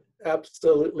been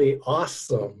absolutely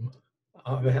awesome.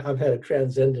 I've had a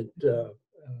transcendent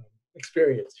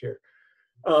experience here.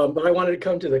 But I wanted to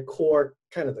come to the core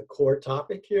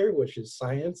topic here, which is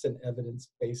science and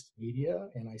evidence-based media.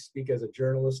 And I speak as a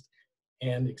journalist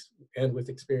and with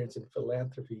experience in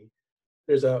philanthropy.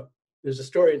 There's a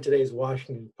story in today's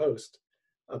Washington Post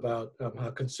about how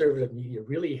conservative media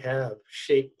really have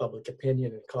shaped public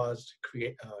opinion and caused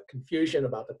confusion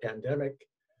about the pandemic,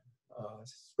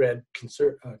 spread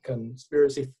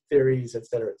conspiracy theories, et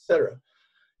cetera, et cetera.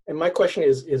 And my question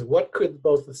is what could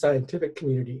both the scientific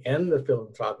community and the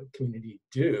philanthropic community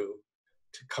do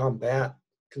to combat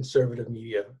conservative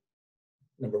media,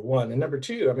 number one? And number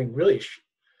two, I mean, really,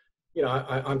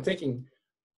 I'm thinking,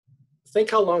 think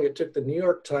how long it took the New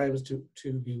York Times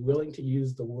to be willing to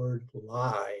use the word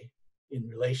lie in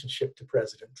relationship to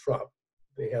President Trump.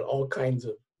 They had all kinds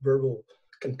of verbal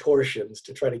contortions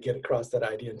to try to get across that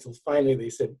idea until finally they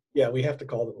said, yeah, we have to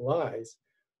call them lies.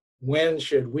 When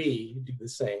should we do the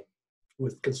same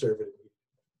with conservative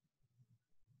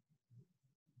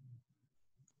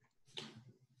media?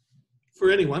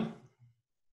 For anyone.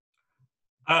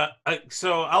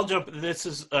 So I'll jump. This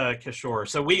is Kishore.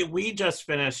 So we just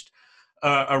finished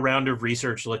a round of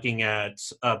research looking at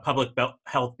public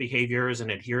health behaviors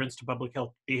and adherence to public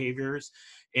health behaviors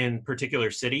in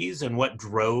particular cities and what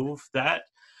drove that.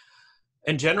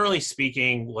 And generally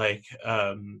speaking,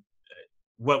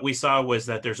 what we saw was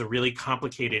that there's a really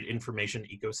complicated information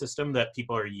ecosystem that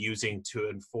people are using to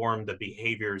inform the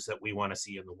behaviors that we want to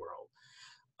see in the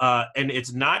world. And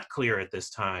it's not clear at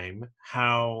this time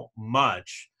how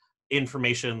much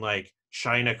information like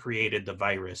China created the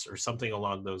virus or something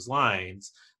along those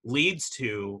lines leads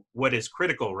to what is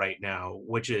critical right now,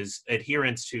 which is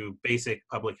adherence to basic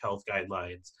public health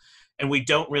guidelines. And we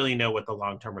don't really know what the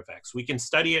long-term effects. We can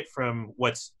study it from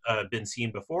what's been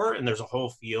seen before, and there's a whole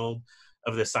field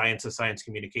of the science of science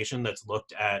communication that's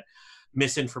looked at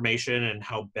misinformation and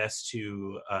how best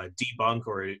to debunk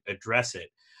or address it.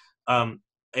 And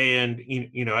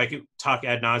I could talk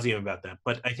ad nauseum about that,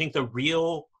 but I think the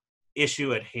real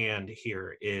issue at hand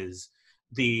here is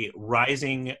the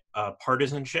rising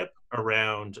partisanship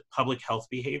around public health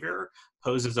behavior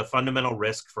poses a fundamental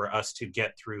risk for us to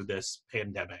get through this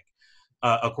pandemic,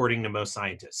 according to most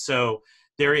scientists. So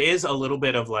there is a little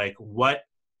bit of like, what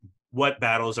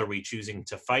battles are we choosing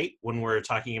to fight when we're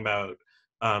talking about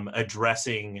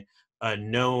addressing a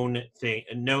known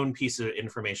piece of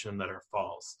information that are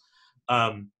false?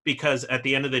 Because at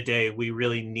the end of the day, we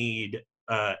really need,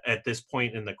 at this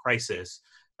point in the crisis,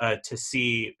 to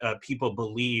see people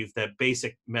believe that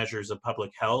basic measures of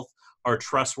public health are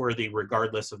trustworthy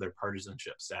regardless of their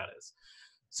partisanship status.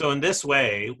 So in this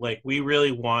way, like, we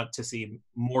really want to see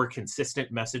more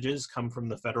consistent messages come from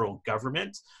the federal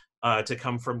government, to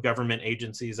come from government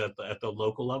agencies at the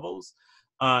local levels.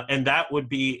 And that would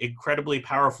be incredibly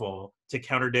powerful to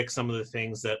counterdict some of the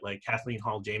things that, like, Kathleen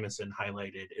Hall Jamieson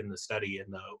highlighted in the study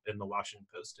in the Washington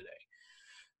Post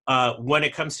today. When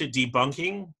it comes to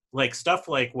debunking, like stuff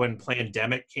like when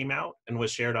Plandemic came out and was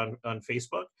shared on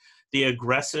Facebook, the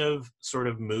aggressive sort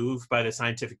of move by the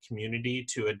scientific community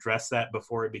to address that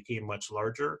before it became much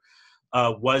larger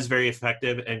was very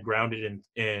effective and grounded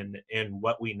in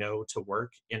what we know to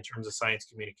work in terms of science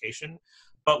communication.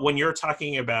 But when you're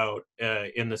talking about,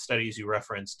 in the studies you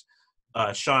referenced,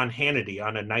 Sean Hannity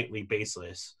on a nightly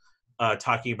basis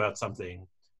talking about something,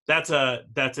 that's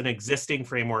an existing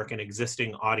framework, an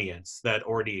existing audience that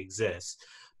already exists.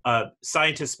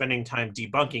 Scientists spending time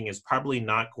debunking is probably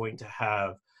not going to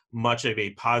have much of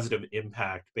a positive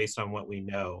impact based on what we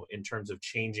know in terms of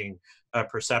changing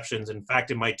perceptions. In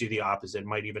fact, it might do the opposite. It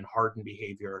might even harden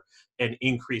behavior and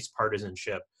increase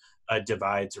partisanship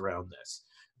divides around this.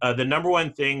 The number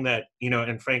one thing that,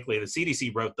 and frankly, the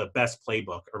CDC wrote the best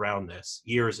playbook around this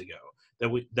years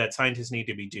ago, that scientists need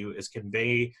to do is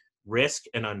convey risk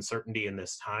and uncertainty in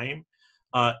this time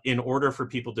in order for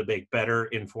people to make better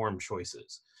informed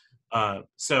choices.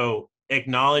 So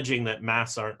acknowledging that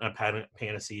masks aren't a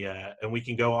panacea, and we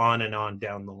can go on and on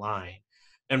down the line.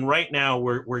 And right now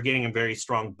we're getting a very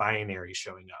strong binary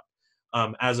showing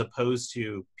up, as opposed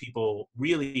to people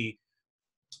really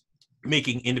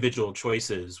making individual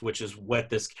choices, which is what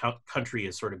this country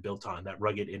is sort of built on, that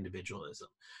rugged individualism.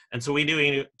 And so we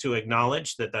need to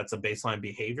acknowledge that that's a baseline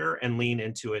behavior and lean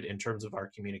into it in terms of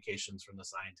our communications from the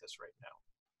scientists right now.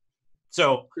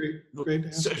 So, great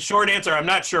answer. Short answer, I'm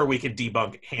not sure we could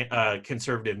debunk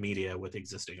conservative media with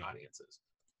existing audiences.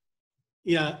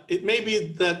 Yeah, it may be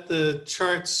that the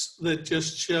charts that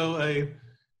just show a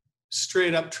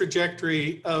straight up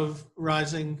trajectory of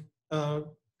rising,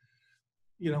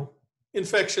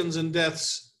 infections and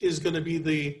deaths is going to be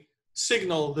the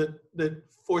signal that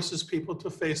forces people to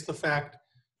face the fact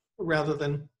rather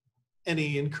than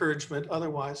any encouragement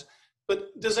otherwise.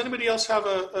 But does anybody else have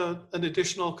an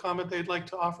additional comment they'd like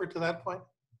to offer to that point?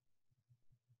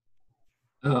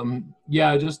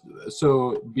 Yeah, just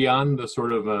so beyond the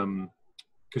sort of,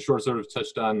 Kishore sort of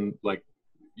touched on, like,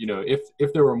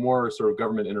 if there were more sort of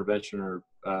government intervention or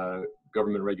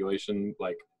government regulation,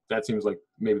 like, that seems like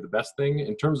maybe the best thing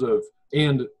in terms of,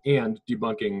 and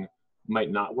debunking might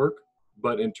not work,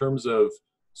 but in terms of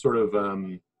sort of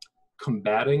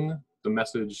combating the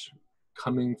message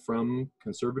coming from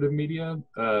conservative media,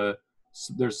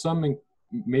 there's some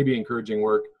maybe encouraging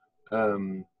work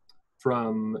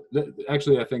from,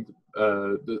 actually I think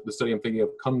the study I'm thinking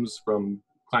of comes from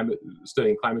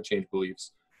studying climate change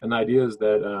beliefs. And the idea is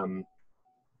that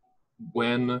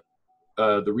when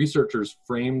the researchers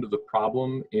framed the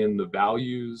problem in the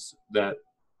values that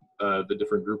the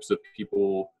different groups of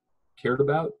people cared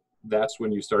about, that's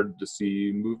when you started to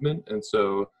see movement. And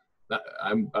so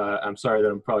I'm sorry that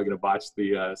I'm probably going to botch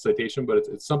the citation, but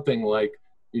it's something like,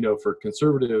 for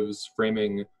conservatives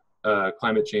framing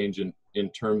climate change in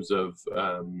terms of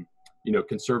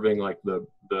conserving like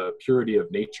the purity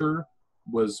of nature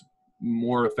was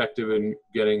more effective in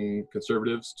getting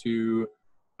conservatives to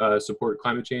support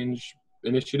climate change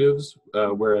initiatives,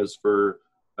 whereas for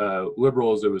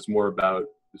liberals it was more about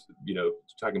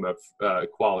talking about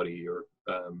equality or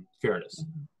fairness.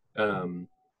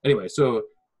 Anyway, so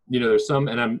there's some,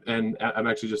 and I'm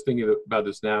actually just thinking about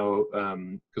this now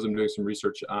because I'm doing some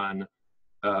research on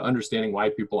understanding why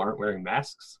people aren't wearing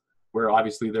masks, where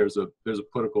obviously there's a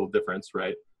political difference,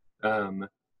 right?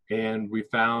 And we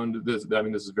found this,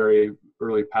 this is very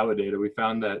early pilot data, we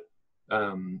found that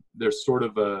there's sort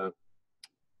of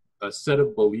a set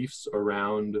of beliefs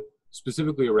around,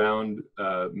 specifically around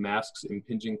masks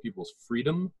impinging people's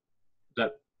freedom,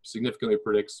 that significantly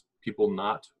predicts people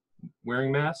not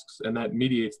wearing masks, and that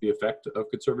mediates the effect of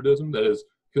conservatism. That is,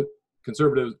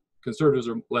 conservatives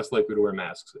are less likely to wear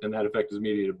masks, and that effect is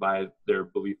mediated by their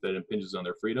belief that it impinges on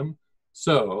their freedom.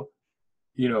 So,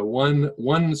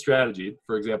 one strategy,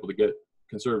 for example, to get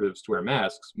conservatives to wear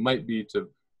masks might be to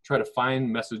try to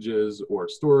find messages or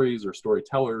stories or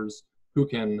storytellers who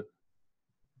can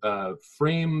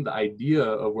frame the idea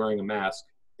of wearing a mask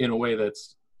in a way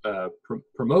that's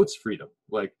promotes freedom.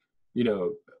 Like, you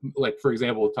know, like for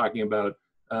example, talking about,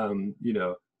 you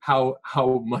know,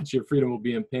 how much your freedom will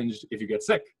be impinged if you get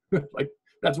sick. Like,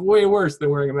 that's way worse than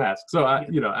wearing a mask. So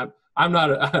you know, I'm not,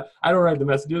 I don't write the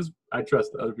messages. I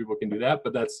trust that other people can do that,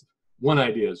 but that's one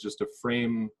idea, is just to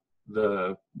frame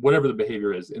whatever the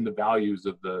behavior is in the values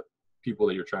of the people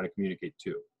that you're trying to communicate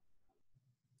to.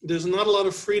 There's not a lot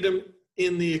of freedom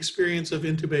in the experience of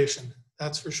intubation,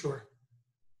 that's for sure.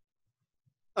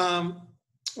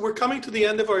 We're coming to the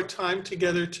end of our time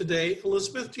together today.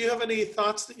 Elizabeth, do you have any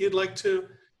thoughts that you'd like to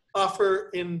offer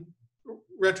in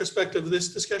retrospect of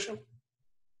this discussion?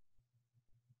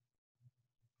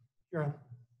 You're on.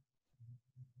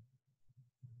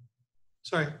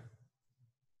 Sorry.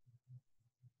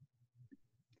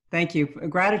 Thank you.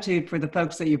 Gratitude for the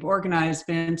folks that you've organized,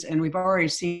 Vince, and we've already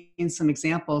seen some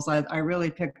examples. I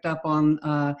really picked up on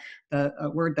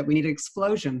the word that we need,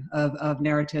 explosion of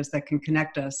narratives that can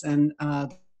connect us, and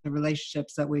the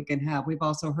relationships that we can have. We've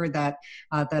also heard that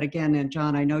again, and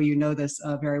John, I know you know this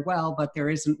very well, but there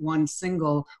isn't one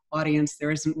single audience,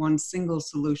 there isn't one single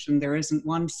solution, there isn't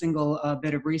one single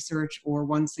bit of research or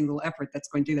one single effort that's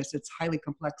going to do this. It's highly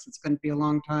complex, it's going to be a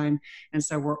long time, and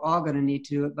so we're all going to need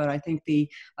to do it. But I think the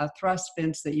thrust,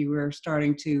 Vince, that you were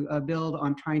starting to build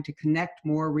on trying to connect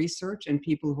more research and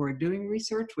people who are doing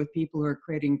research with people who are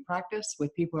creating practice,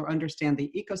 with people who understand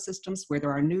the ecosystems where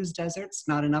there are news deserts,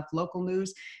 not enough local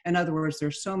news. In other words,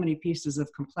 there's so many pieces of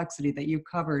complexity that you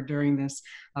covered during this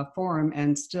forum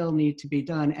and still need to be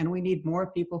done. And we need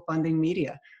more people funding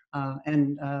media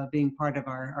and being part of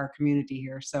our community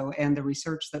here. So, and the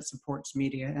research that supports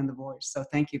media and the voice. So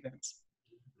thank you, Vince.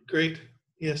 Great,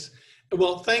 yes.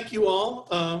 Well, thank you all.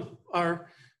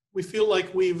 We feel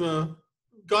like we've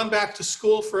gone back to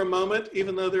school for a moment,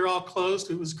 even though they're all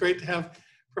closed. It was great to have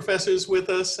professors with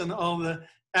us and all the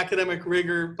academic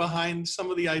rigor behind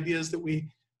some of the ideas that we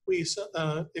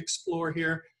explore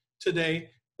here today.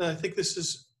 I think this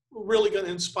is really going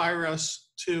to inspire us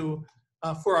to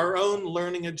for our own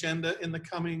learning agenda in the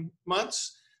coming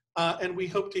months, and we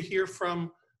hope to hear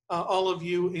from all of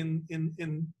you in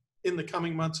the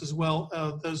coming months as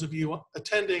well. Those of you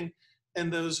attending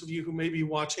and those of you who may be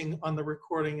watching on the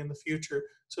recording in the future.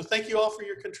 So thank you all for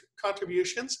your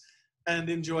contributions, and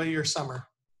enjoy your summer.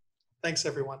 Thanks,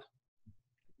 everyone.